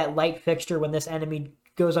 Hey, that light fixture, when this enemy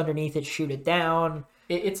goes underneath it, shoot it down.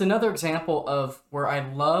 It's another example of where I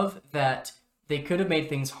love that they could have made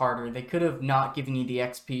things harder. They could have not given you the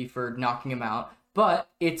XP for knocking them out, but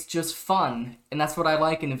it's just fun, and that's what I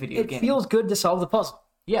like in a video game. It feels good to solve the puzzle.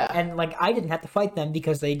 Yeah. And I didn't have to fight them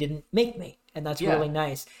because they didn't make me, and that's Yeah. really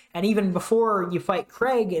nice. And even before you fight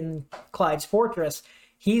Craig in Clyde's Fortress,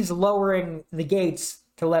 he's lowering the gates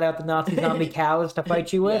to let out the Nazi zombie cows to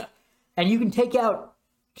fight you with. Yeah. And you can take out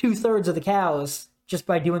 2/3 of the cows just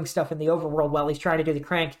by doing stuff in the overworld while he's trying to do the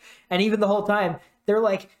crank. And even the whole time,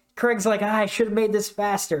 Craig's like, I should have made this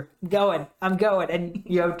faster. I'm going. And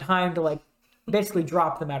you have time to basically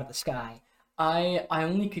drop them out of the sky. I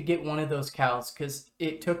only could get one of those cows because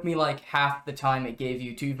it took me half the time it gave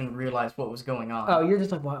you to even realize what was going on. Oh, you're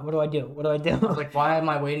just like, what do I do? What do I do? I was like, why am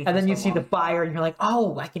I waiting for And then you so see the long? fire, and you're like,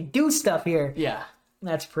 oh, I can do stuff here. Yeah.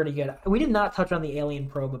 That's pretty good. We did not touch on the alien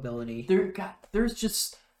probe ability.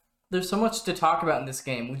 There's so much to talk about in this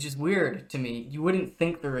game, which is weird to me. You wouldn't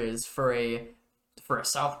think there is for a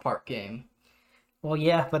South Park game. Well,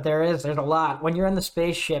 yeah, but there's a lot. When you're in the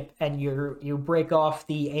spaceship and you break off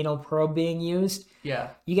the anal probe being used, Yeah.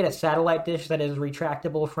 you get a satellite dish that is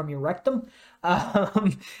retractable from your rectum,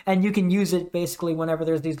 and you can use it basically whenever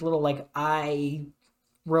there's these little like eye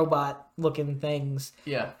robot looking things,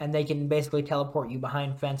 Yeah. and they can basically teleport you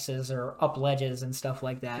behind fences or up ledges and stuff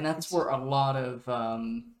like that. And that's where a lot of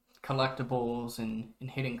collectibles and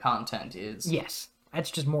hidden content is. Yes,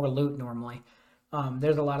 that's just more loot normally.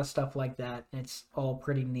 There's a lot of stuff like that. It's all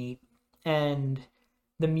pretty neat. And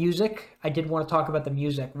the music, I did want to talk about the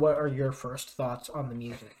music. What are your first thoughts on the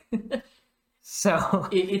music? So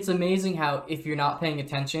It's amazing how, if you're not paying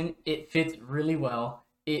attention, it fits really well.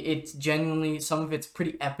 It's genuinely, some of it's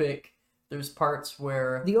pretty epic. There's parts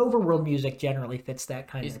where the overworld music generally fits that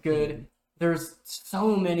kind it's of good. theme. There's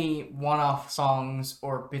so many one-off songs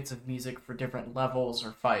or bits of music for different levels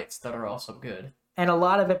or fights that are also good. And a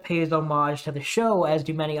lot of it pays homage to the show, as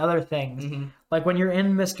do many other things. Mm-hmm. Like when you're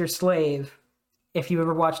in Mr. Slave, if you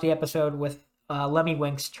ever watched the episode with Lemmy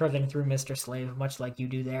Winks trudging through Mr. Slave, much like you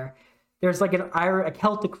do there, there's like a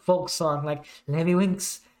Celtic folk song like Lemmy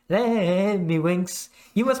Winks,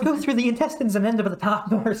 you must go through the intestines and end up at the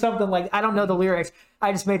top, or something like. I don't know the lyrics.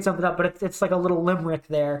 I just made something up, but it's like a little limerick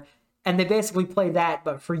there, and they basically play that,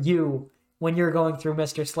 but for you when you're going through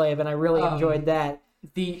Mr. Slave, and I really enjoyed that.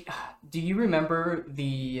 Do you remember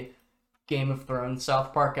the Game of Thrones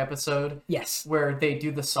South Park episode Yes. where they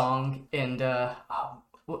do the song and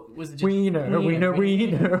what was it? Just, Wiener, wiener,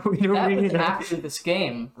 wiener, That was wiener. after this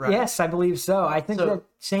game, right? Yes, I believe so. I think So- that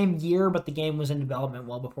same year, but the game was in development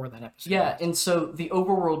well before that episode. Yeah, and so the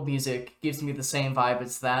overworld music gives me the same vibe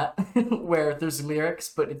as that, where there's lyrics,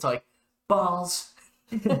 but it's like balls,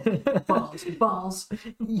 balls, balls.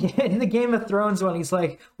 Yeah, in the Game of Thrones one, he's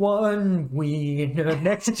like, one wiener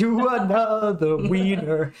next to another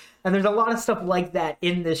wiener. And there's a lot of stuff like that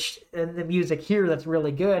in in the music here that's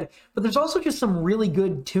really good. But there's also just some really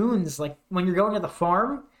good tunes. Like when you're going to the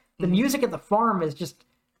farm, the music at the farm is just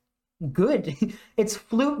good. It's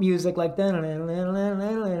flute music like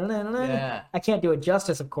Yeah. I can't do it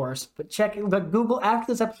justice, of course, but check the Google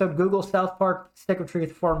after this episode, Google South Park Stick of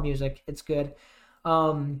Truth farm music. It's good.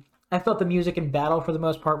 I felt the music in battle for the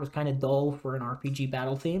most part was kind of dull for an RPG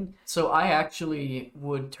battle theme. So I actually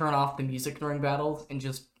would turn off the music during battles and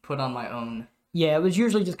just put on my own. Yeah, it was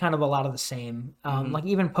usually just kind of a lot of the same. Like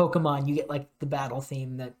even Pokemon, you get like the battle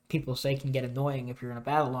theme that people say can get annoying if you're in a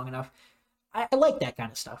battle long enough. I like that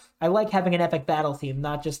kind of stuff. I like having an epic battle theme,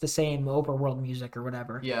 not just the same overworld music or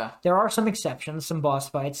whatever. Yeah. There are some exceptions, some boss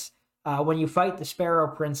fights. When you fight the Sparrow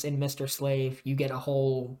Prince in Mr. Slave, you get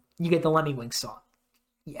the Lemmy Winks song,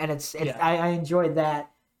 and it's Yeah. I enjoyed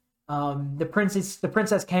that. The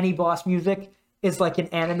Princess Kenny boss music is like an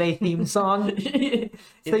anime theme song.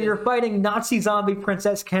 So you're fighting Nazi zombie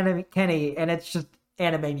Princess Kenny, and it's just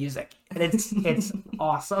anime music, and it's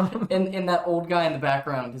awesome. And that old guy in the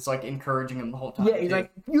background is like encouraging him the whole time. Yeah, he's too.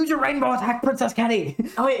 like, use your rainbow attack, Princess Kenny.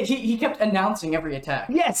 oh yeah, he kept announcing every attack.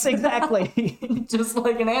 Yes, exactly. Just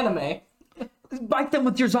like an anime. Bite them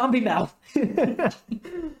with your zombie mouth.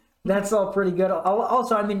 That's all pretty good.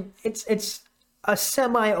 Also, I mean, it's a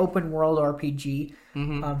semi-open world RPG,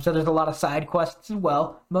 so there's a lot of side quests as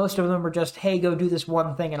well. Most of them are just, hey, go do this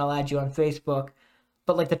one thing and I'll add you on Facebook.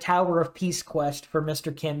 But like the Tower of Peace quest for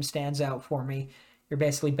Mr. Kim stands out for me. You're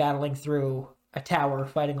basically battling through a tower,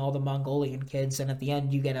 fighting all the Mongolian kids, and at the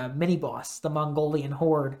end you get a mini-boss, the Mongolian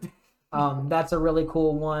Horde. That's a really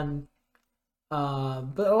cool one.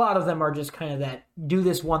 But a lot of them are just kind of that, do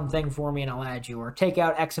this one thing for me and I'll add you, or take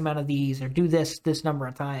out X amount of these, or do this number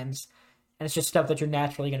of times. And it's just stuff that you're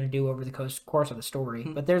naturally going to do over the course of the story.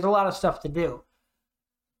 But there's a lot of stuff to do.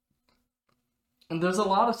 And there's a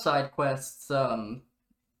lot of side quests.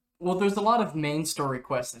 Well, there's a lot of main story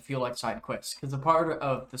quests that feel like side quests, because a part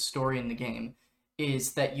of the story in the game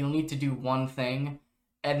is that you'll need to do one thing,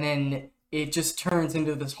 and then it just turns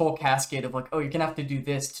into this whole cascade of like, oh, you're gonna have to do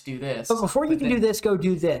this to do this. But before you can do this, go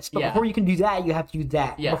do this. But Yeah. before you can do that, you have to do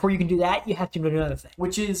that. Yeah. Before you can do that, you have to do another thing.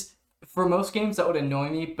 Which is, for most games, that would annoy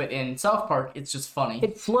me, but in South Park, it's just funny.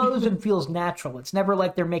 It flows and feels natural. It's never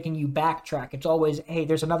like they're making you backtrack. It's always, hey,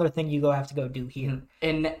 there's another thing you have to go do here.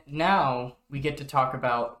 And now we get to talk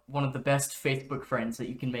about one of the best Facebook friends that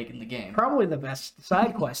you can make in the game. Probably the best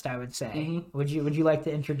side quest, I would say. Mm-hmm. Would you like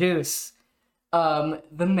to introduce The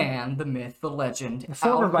man, the myth, the legend,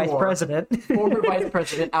 former Al vice Gore. president? Former Vice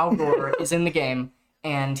President Al Gore is in the game,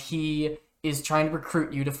 and he is trying to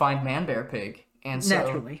recruit you to find Man Bear Pig. And so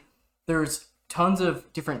Naturally. there's tons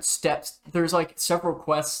of different steps. There's like several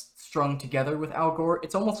quests strung together with Al Gore.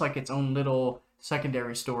 It's almost like its own little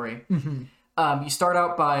secondary story. You start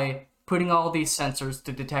out by putting all these sensors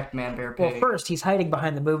to detect Man Bear Pig. Well, first he's hiding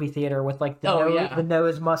behind the movie theater with like the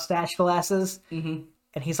nose mustache glasses, and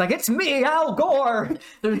he's like, "It's me, Al Gore."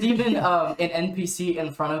 There's even an NPC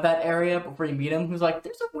in front of that area before you meet him who's like,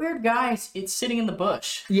 "There's a weird guy. It's sitting in the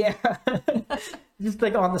bush." Yeah, just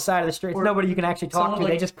like on the side of the street. Nobody you can actually talk to.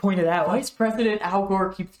 They just point it out. Vice President Al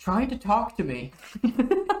Gore keeps trying to talk to me.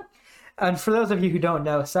 And for those of you who don't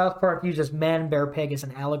know, South Park uses Man Bear Pig as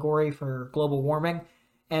an allegory for global warming.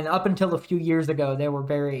 And up until a few years ago, they were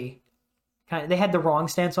they had the wrong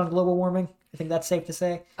stance on global warming. I think that's safe to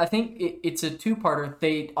say. I think it's a two-parter.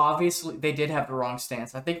 They did have the wrong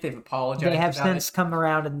stance. I think they've apologized. They have since come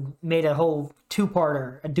around and made a whole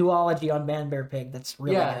two-parter, a duology on Man Bear Pig that's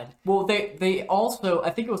really good. Well, they also, I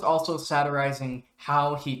think it was also satirizing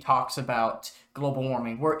how he talks about global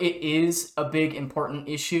warming, where it is a big important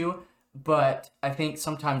issue, but I think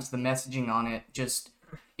sometimes the messaging on it just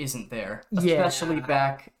isn't there, especially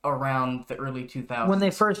back around the early 2000s. When they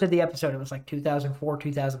first did the episode, it was like 2004,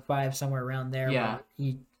 2005, somewhere around there. Yeah.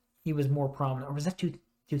 He was more prominent. Or was that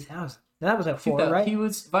 2000? That was at 4, right? He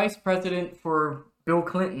was vice president for Bill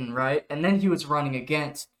Clinton, right? And then he was running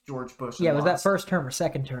against George Bush. Yeah, was that first term or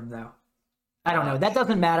second term, though? I don't know. That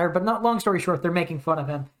doesn't matter, but not long story short, they're making fun of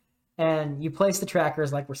him. And you place the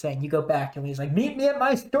trackers, like we're saying. You go back to him, he's like, "Meet me at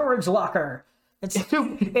my storage locker." It's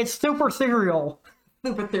super serial.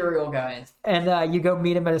 Super ethereal guys. And you go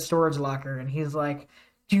meet him at his storage locker, and he's like,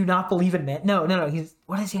 "Do you not believe in man?" No.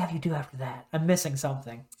 What does he have you do after that? I'm missing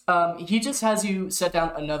something. He just has you set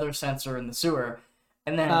down another sensor in the sewer,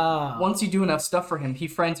 and then once you do enough stuff for him, he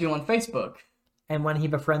friends you on Facebook. And when he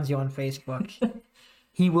befriends you on Facebook,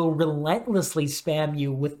 he will relentlessly spam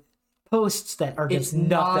you with posts that are just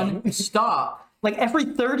nothing. Stop. Like every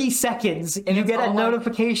 30 seconds, and you get a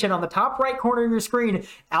notification on the top right corner of your screen,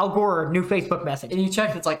 Al Gore, new Facebook message. And you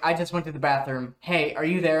check, it's like, "I just went to the bathroom. Hey, are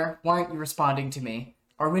you there? Why aren't you responding to me?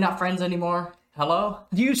 Are we not friends anymore? Hello?"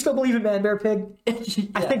 Do you still believe in Man Bear Pig? Yeah.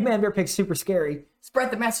 I think Man Bear Pig's super scary. Spread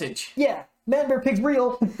the message. Yeah, Man Bear Pig's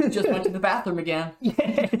real. Just went to the bathroom again.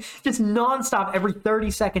 Yeah, just nonstop, every 30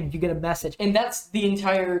 seconds you get a message. And that's the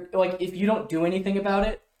entire, like, if you don't do anything about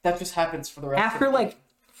it, that just happens for the rest of the day. After,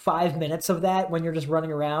 5 minutes of that, when you're just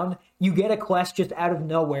running around, you get a quest just out of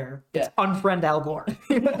nowhere. It's unfriend Al Gore.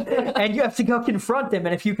 And you have to go confront him,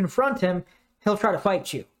 and if you confront him, he'll try to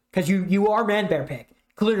fight you. Because you are Man Bear Pig.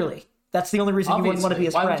 Clearly. That's the only reason you wouldn't want to be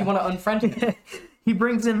his friend. Why would you want to unfriend him? He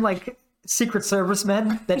brings in, Secret Service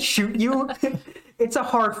men that shoot you. It's a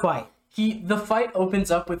hard fight. The fight opens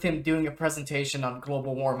up with him doing a presentation on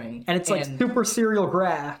global warming. And it's super serial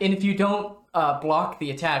graph. And if you don't block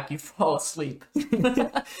the attack, you fall asleep.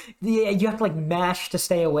 Yeah, you have to mash to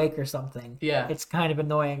stay awake or something. Yeah. It's kind of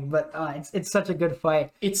annoying, but it's such a good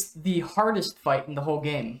fight. It's the hardest fight in the whole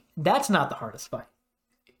game. That's not the hardest fight.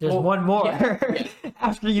 There's one more. Yeah.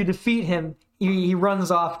 After you defeat him, he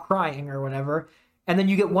runs off crying or whatever, and then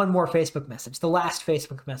you get one more Facebook message, the last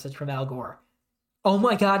Facebook message from Al Gore. "Oh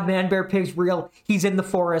my God, Man Bear Pig's real. He's in the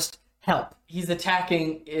forest. Help." He's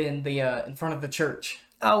attacking in front of the church.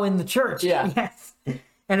 Oh, in the church. Yeah. Yes.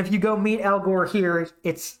 And if you go meet Al Gore here,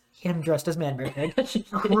 it's him dressed as Man Bear Pig.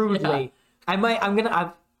 Crudely.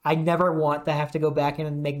 Yeah. I never want to have to go back in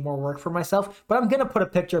and make more work for myself, but I'm going to put a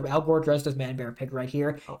picture of Al Gore dressed as Man Bear Pig right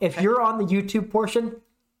here. Okay. If you're on the YouTube portion,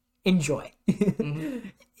 enjoy. Mm-hmm.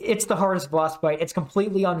 It's the hardest boss fight. It's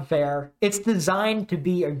completely unfair. It's designed to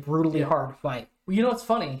be a brutally hard fight. Well, you know what's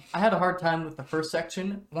funny? I had a hard time with the first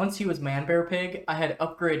section. Once he was Man Bear Pig, I had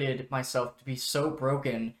upgraded myself to be so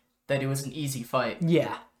broken that it was an easy fight.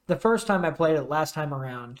 Yeah. The first time I played it last time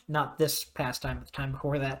around, not this past time, but the time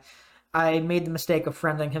before that, I made the mistake of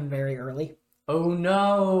friending him very early. Oh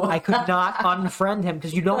no! I could not unfriend him,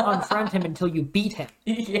 because you don't unfriend him until you beat him.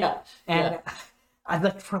 Yeah. And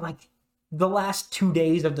for the last 2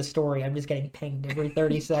 days of the story, I'm just getting pinged every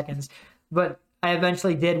 30 seconds. But I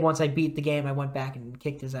eventually did. Once I beat the game, I went back and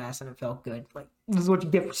kicked his ass, and it felt good. This is what you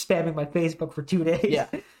get for spamming my Facebook for 2 days. Yeah.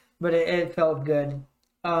 But it felt good.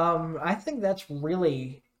 I think that's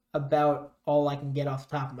really about all I can get off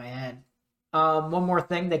the top of my head. One more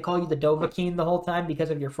thing, they call you the Dovahkiin the whole time because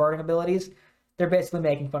of your farting abilities. They're basically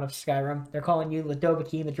making fun of Skyrim. They're calling you the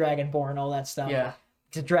Dovahkiin, the Dragonborn, all that stuff. Yeah.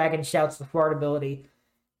 The dragon shouts the fart ability.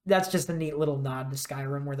 That's just a neat little nod to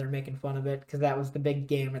Skyrim where they're making fun of it, because that was the big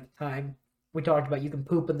game at the time. We talked about you can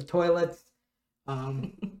poop in the toilets.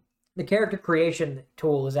 The character creation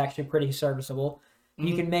tool is actually pretty serviceable. Mm-hmm.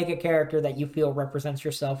 You can make a character that you feel represents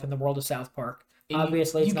yourself in the world of South Park.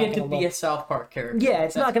 Obviously, you get to be a South Park character. Yeah,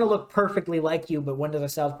 it's not going to look perfectly like you, but when does a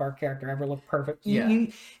South Park character ever look perfect?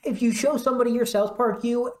 If you show somebody your South Park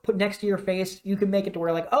put next to your face, you can make it to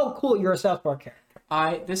where oh, cool, you're a South Park character.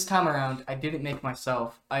 This time around, I didn't make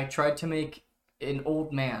myself. I tried to make an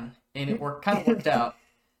old man, and it kind of worked out.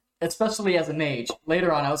 Especially as a mage.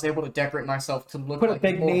 Later on, I was able to decorate myself to look Put like a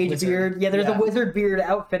big an old mage wizard. beard. Yeah, there's a wizard beard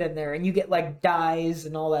outfit in there, and you get like dyes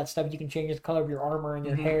and all that stuff. You can change the color of your armor and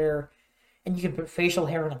your hair, and you can put facial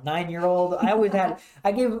hair on a 9-year-old.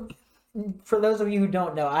 For those of you who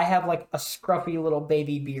don't know, I have like a scruffy little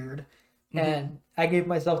baby beard, and I gave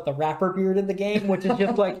myself the rapper beard in the game, which is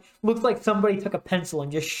just like looks like somebody took a pencil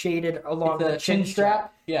and just shaded along the chin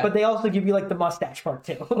strap. Yeah. But they also give you like the mustache part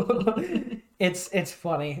too. It's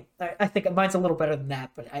funny. I think mine's a little better than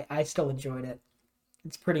that, but I still enjoyed it.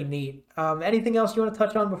 It's pretty neat. Anything else you want to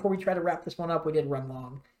touch on before we try to wrap this one up? We did run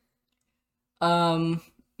long.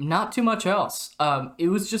 Not too much else. It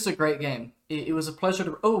was just a great game. It was a pleasure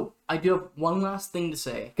to... Oh, I do have one last thing to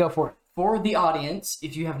say. Go for it. For the audience,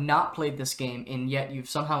 if you have not played this game and yet you've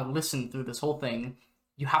somehow listened through this whole thing,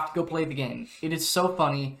 you have to go play the game. It is so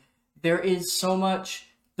funny. There's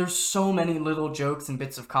so many little jokes and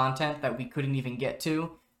bits of content that we couldn't even get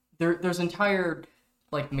to. There's entire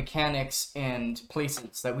like mechanics and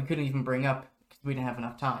places that we couldn't even bring up because we didn't have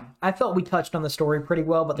enough time. I felt we touched on the story pretty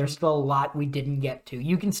well, but there's still a lot we didn't get to.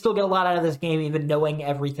 You can still get a lot out of this game even knowing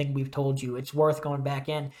everything we've told you. It's worth going back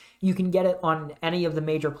in. You can get it on any of the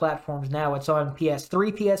major platforms now. It's on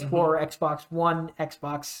PS3, PS4, Xbox One,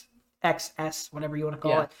 Xbox XS, whatever you want to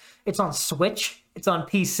call it. It's on Switch. It's on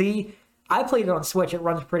PC. I played it on Switch. It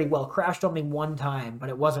runs pretty well. Crashed on me one time, but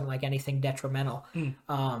it wasn't like anything detrimental.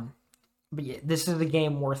 But yeah, this is a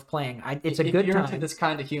game worth playing. It's a good If you're time. into this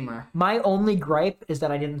kind of humor. My only gripe is that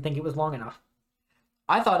I didn't think it was long enough.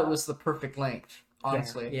 I thought it was the perfect length,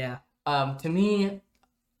 honestly. Yeah. To me,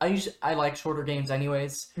 I like shorter games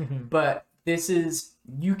anyways, but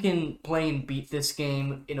you can play and beat this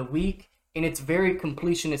game in a week, and it's very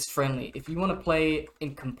completionist friendly. If you want to play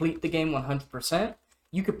and complete the game 100%,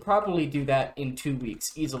 you could probably do that in 2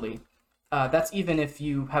 weeks easily. That's even if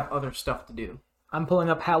you have other stuff to do. I'm pulling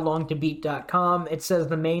up howlongtobeat.com. It says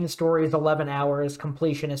the main story is 11 hours,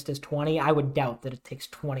 completionist is 20. I would doubt that it takes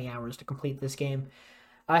 20 hours to complete this game.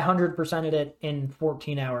 I 100%ed it in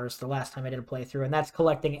 14 hours the last time I did a playthrough, and that's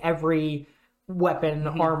collecting every weapon,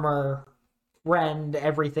 armor, friend,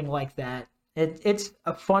 everything like that. It's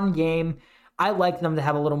a fun game. I like them to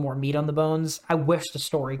have a little more meat on the bones. I wish the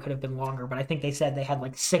story could have been longer, but I think they said they had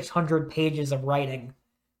like 600 pages of writing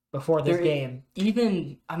before this game.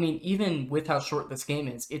 Even with how short this game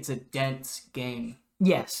is, it's a dense game.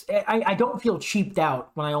 Yes, I don't feel cheaped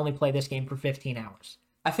out when I only play this game for 15 hours.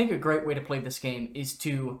 I think a great way to play this game is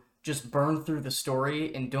to just burn through the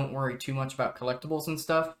story and don't worry too much about collectibles and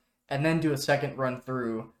stuff, and then do a second run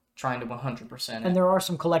through trying to 100% it. And there are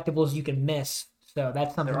some collectibles you can miss, so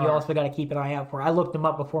that's something you also got to keep an eye out for. I looked them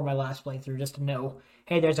up before my last playthrough just to know,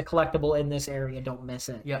 hey, there's a collectible in this area, don't miss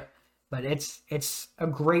it. Yep. But it's a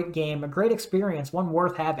great game, a great experience, one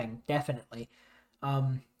worth having, definitely.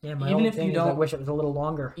 My only thing is I wish it was a little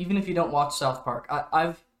longer. Even if you don't watch South Park,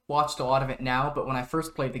 I've watched a lot of it now, but when I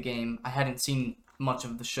first played the game, I hadn't seen much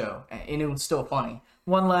of the show, and it was still funny.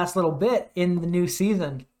 One last little bit, in the new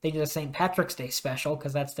season, they did a St. Patrick's Day special,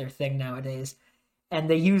 because that's their thing nowadays, and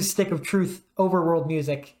they used Stick of Truth overworld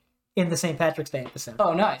music in the St. Patrick's Day episode.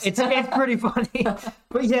 Oh, nice. It's pretty funny.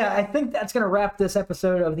 But yeah, I think that's going to wrap this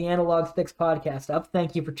episode of the Analog Sticks podcast up.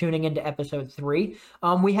 Thank you for tuning into episode 3.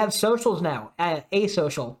 We have socials now. A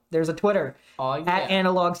social. There's a Twitter. At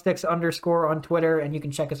AnalogSticks _ on Twitter, and you can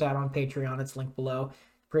check us out on Patreon. It's linked below.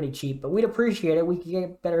 Pretty cheap, but we'd appreciate it. We can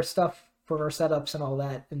get better stuff for our setups and all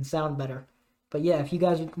that and sound better. But yeah, if you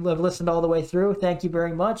guys have listened all the way through, thank you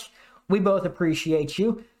very much. We both appreciate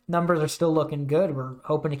you. Numbers are still looking good. We're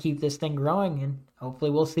hoping to keep this thing growing, and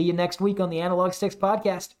hopefully we'll see you next week on the Analog Sticks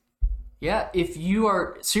podcast. Yeah, if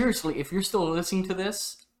you're still listening to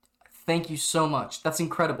this, thank you so much. That's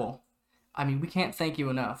incredible. I mean, we can't thank you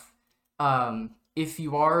enough. If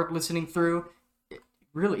you are listening through,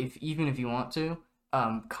 really, even if you want to,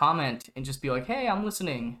 comment and just be like, hey, I'm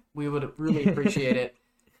listening. We would really appreciate it.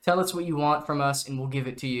 Tell us what you want from us, and we'll give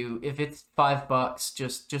it to you. If it's $5,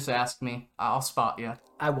 just ask me. I'll spot you.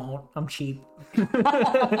 I won't. I'm cheap.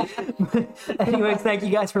 Anyways, thank you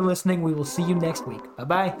guys for listening. We will see you next week.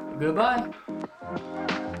 Bye-bye. Goodbye.